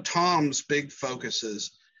one of Tom's big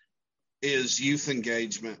focuses is youth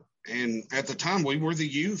engagement. And at the time we were the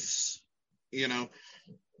youths,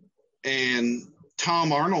 and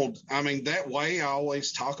Tom Arnold, I mean, that way I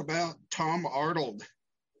always talk about, Tom Arnold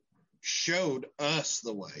showed us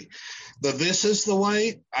the way. This is the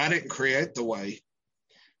way. I didn't create the way.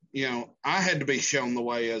 I had to be shown the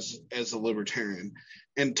way as a libertarian.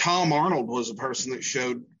 And Tom Arnold was a person that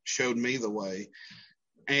showed me the way.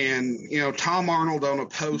 And, Tom Arnold on a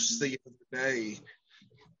post the other day,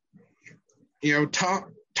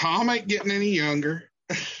 Tom ain't getting any younger.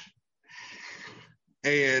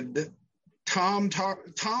 And Tom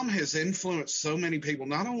has influenced so many people,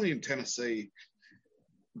 not only in Tennessee,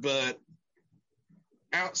 but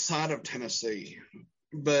outside of Tennessee,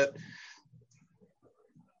 but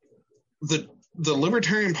the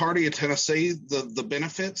Libertarian Party of Tennessee, the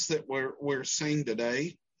benefits that we're seeing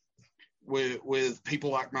today with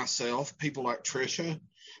people like myself, people like Tricia,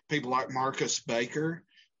 people like Marcus Baker,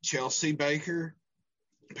 Chelsea Baker,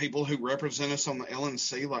 people who represent us on the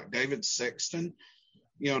LNC like David Sexton.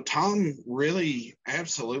 Tom really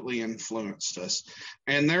absolutely influenced us.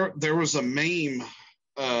 And there was a meme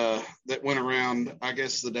that went around, I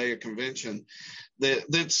guess, the day of convention.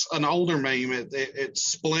 That's an older meme. It's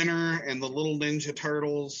Splinter and the little Ninja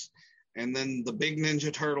Turtles, and then the big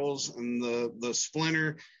Ninja Turtles and the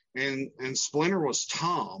Splinter, and Splinter was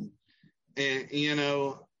Tom. And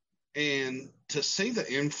and to see the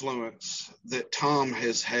influence that Tom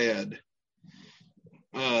has had,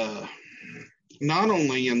 not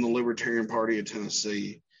only in the Libertarian Party of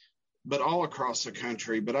Tennessee, but all across the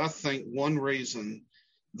country. But I think one reason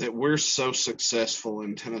that we're so successful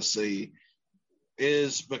in Tennessee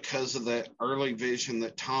is because of that early vision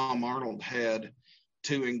that Tom Arnold had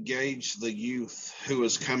to engage the youth who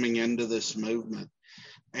was coming into this movement.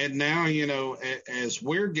 And now, as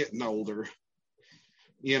we're getting older,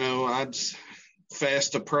 I'm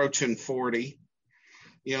fast approaching 40.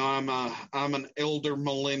 I'm an elder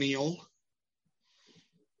millennial,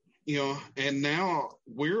 and now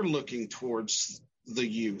we're looking towards the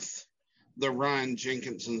youth, the Ryan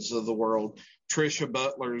Jenkinsons of the world, Tricia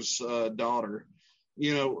Butler's daughter.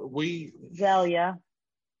 Zelia.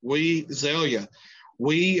 Zelia.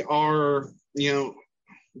 We are,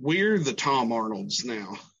 we're the Tom Arnolds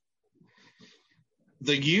now.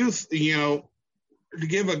 The youth, to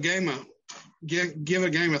give a Game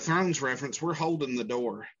of Thrones reference, we're holding the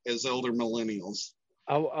door as elder millennials.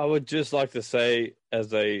 I would just like to say,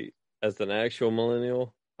 as an actual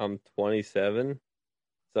millennial, I'm 27.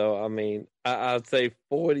 So, I mean, I'd say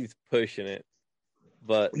 40's pushing it.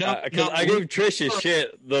 But because I gave Trisha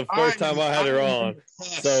shit the first time I had her on.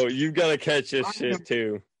 So you've got to catch this shit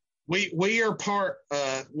too. We are part,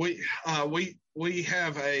 we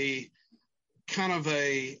have a kind of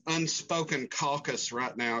a unspoken caucus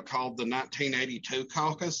right now called the 1982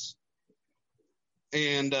 caucus.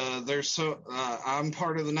 And I'm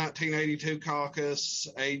part of the 1982 caucus.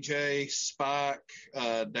 AJ, Spike,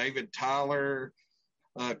 David Tyler,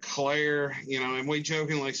 Claire, and we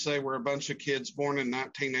jokingly say we're a bunch of kids born in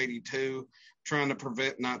 1982 trying to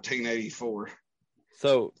prevent 1984.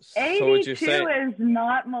 So 82 is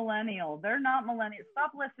not millennial. They're not millennials.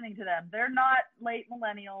 Stop listening to them. They're not late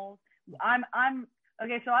millennials. I'm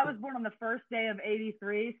okay. So I was born on the first day of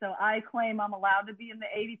 83. So I claim I'm allowed to be in the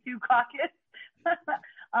 82 caucus.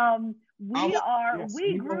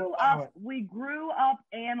 We grew up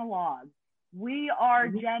analog. We are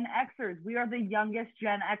Gen Xers. We are the youngest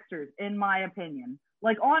Gen Xers, in my opinion.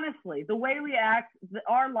 Like, honestly, the way we act,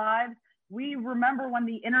 our lives, we remember when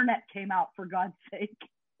the internet came out, for God's sake.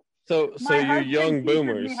 So you're young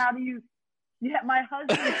boomers. My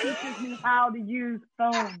husband teaches me how to use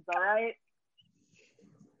phones, all right?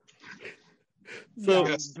 So,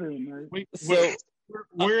 young boomers.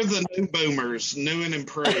 We're the new boomers, new and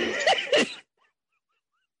improved.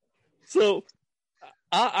 So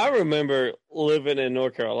I remember living in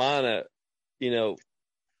North Carolina,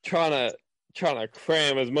 trying to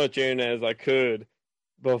cram as much internet as I could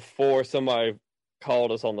before somebody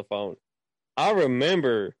called us on the phone. I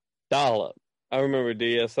remember dial-up. I remember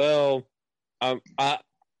DSL.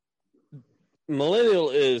 Millennial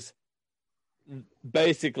is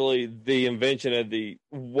basically the invention of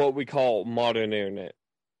what we call modern internet.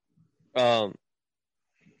 In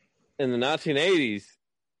the 1980s,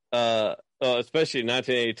 especially in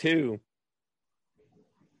 1982,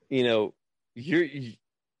 you're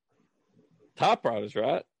typewriters,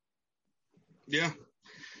 right? Yeah.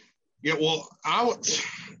 Well,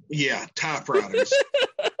 typewriters.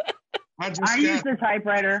 I used a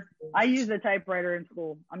typewriter. I used a typewriter in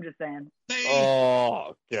school. I'm just saying.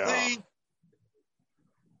 Oh, God.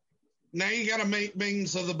 Now you got to make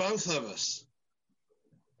memes of the both of us.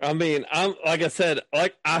 I mean, like I said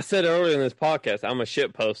earlier in this podcast, I'm a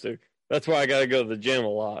shit poster. That's why I got to go to the gym a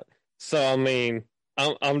lot. So, I mean,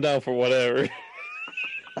 I'm down for whatever.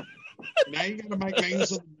 Now you got to make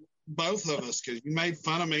memes of both of us because you made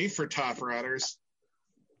fun of me for typewriters.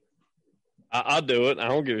 I'll do it. I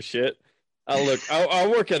don't give a shit. I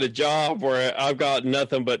work at a job where I've got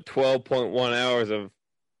nothing but 12.1 hours of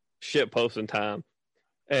shit posting time.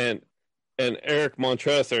 And Eric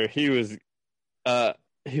Montresor, he was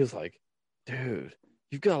like, dude,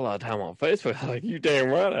 you've got a lot of time on Facebook. I'm like, you damn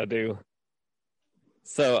right I do.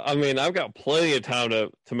 So, I mean, I've got plenty of time to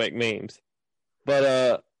make memes.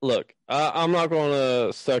 But, look, I'm not going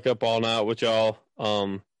to suck up all night with y'all.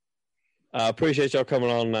 I appreciate y'all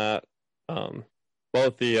coming on that.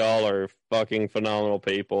 Both of y'all are fucking phenomenal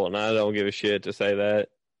people, and I don't give a shit to say that.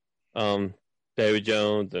 David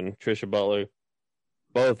Jones and Trisha Butler,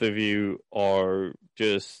 both of you are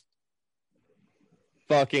just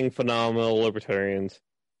fucking phenomenal libertarians,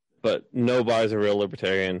 but nobody's a real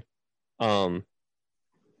libertarian. And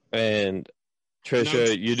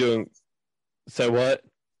Trisha, you doing? Say what?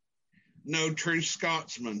 No true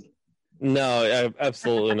Scotsman. No,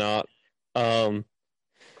 absolutely not.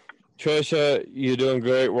 Trisha, you're doing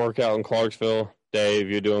great work out in Clarksville. Dave,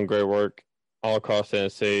 you're doing great work all across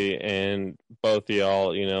Tennessee, and both of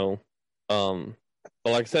y'all, you know.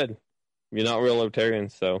 But like I said, you're not real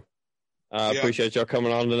libertarians, so I appreciate y'all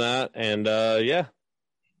coming on tonight. And yeah.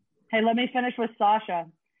 Hey, let me finish with Sasha.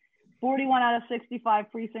 41 out of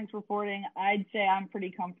 65 precincts reporting. I'd say I'm pretty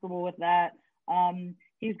comfortable with that.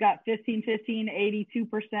 He's got 15-15,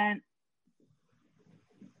 82%.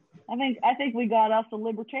 I think we got us a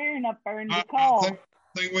libertarian up there in the call. I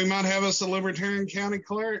think we might have us a libertarian county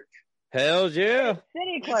clerk. Hell yeah.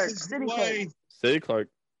 City clerk.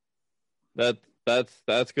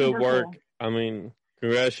 That's good work. Cool. I mean,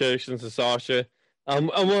 congratulations to Sasha. I'm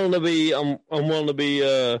willing to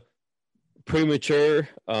be premature.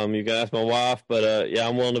 You can ask my wife, but yeah,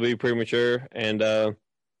 I'm willing to be premature, and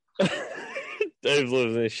Dave's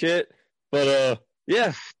losing his shit. But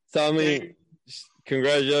yeah. So I mean,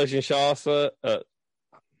 congratulations, Sasha,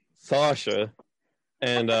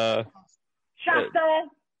 and Shasta.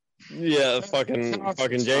 Yeah,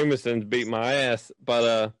 fucking Jameson's beat my ass.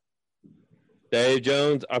 But Dave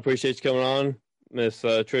Jones, I appreciate you coming on. Miss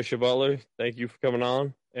Trisha Butler, thank you for coming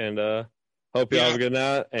on, and hope you all have a good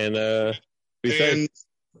night and be safe.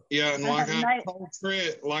 Yeah, and like I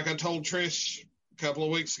told Trish a couple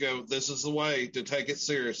of weeks ago, this is the way to take it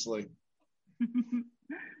seriously.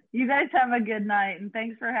 You guys have a good night, and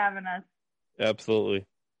thanks for having us. Absolutely.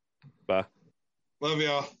 Bye. Love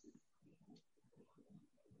y'all.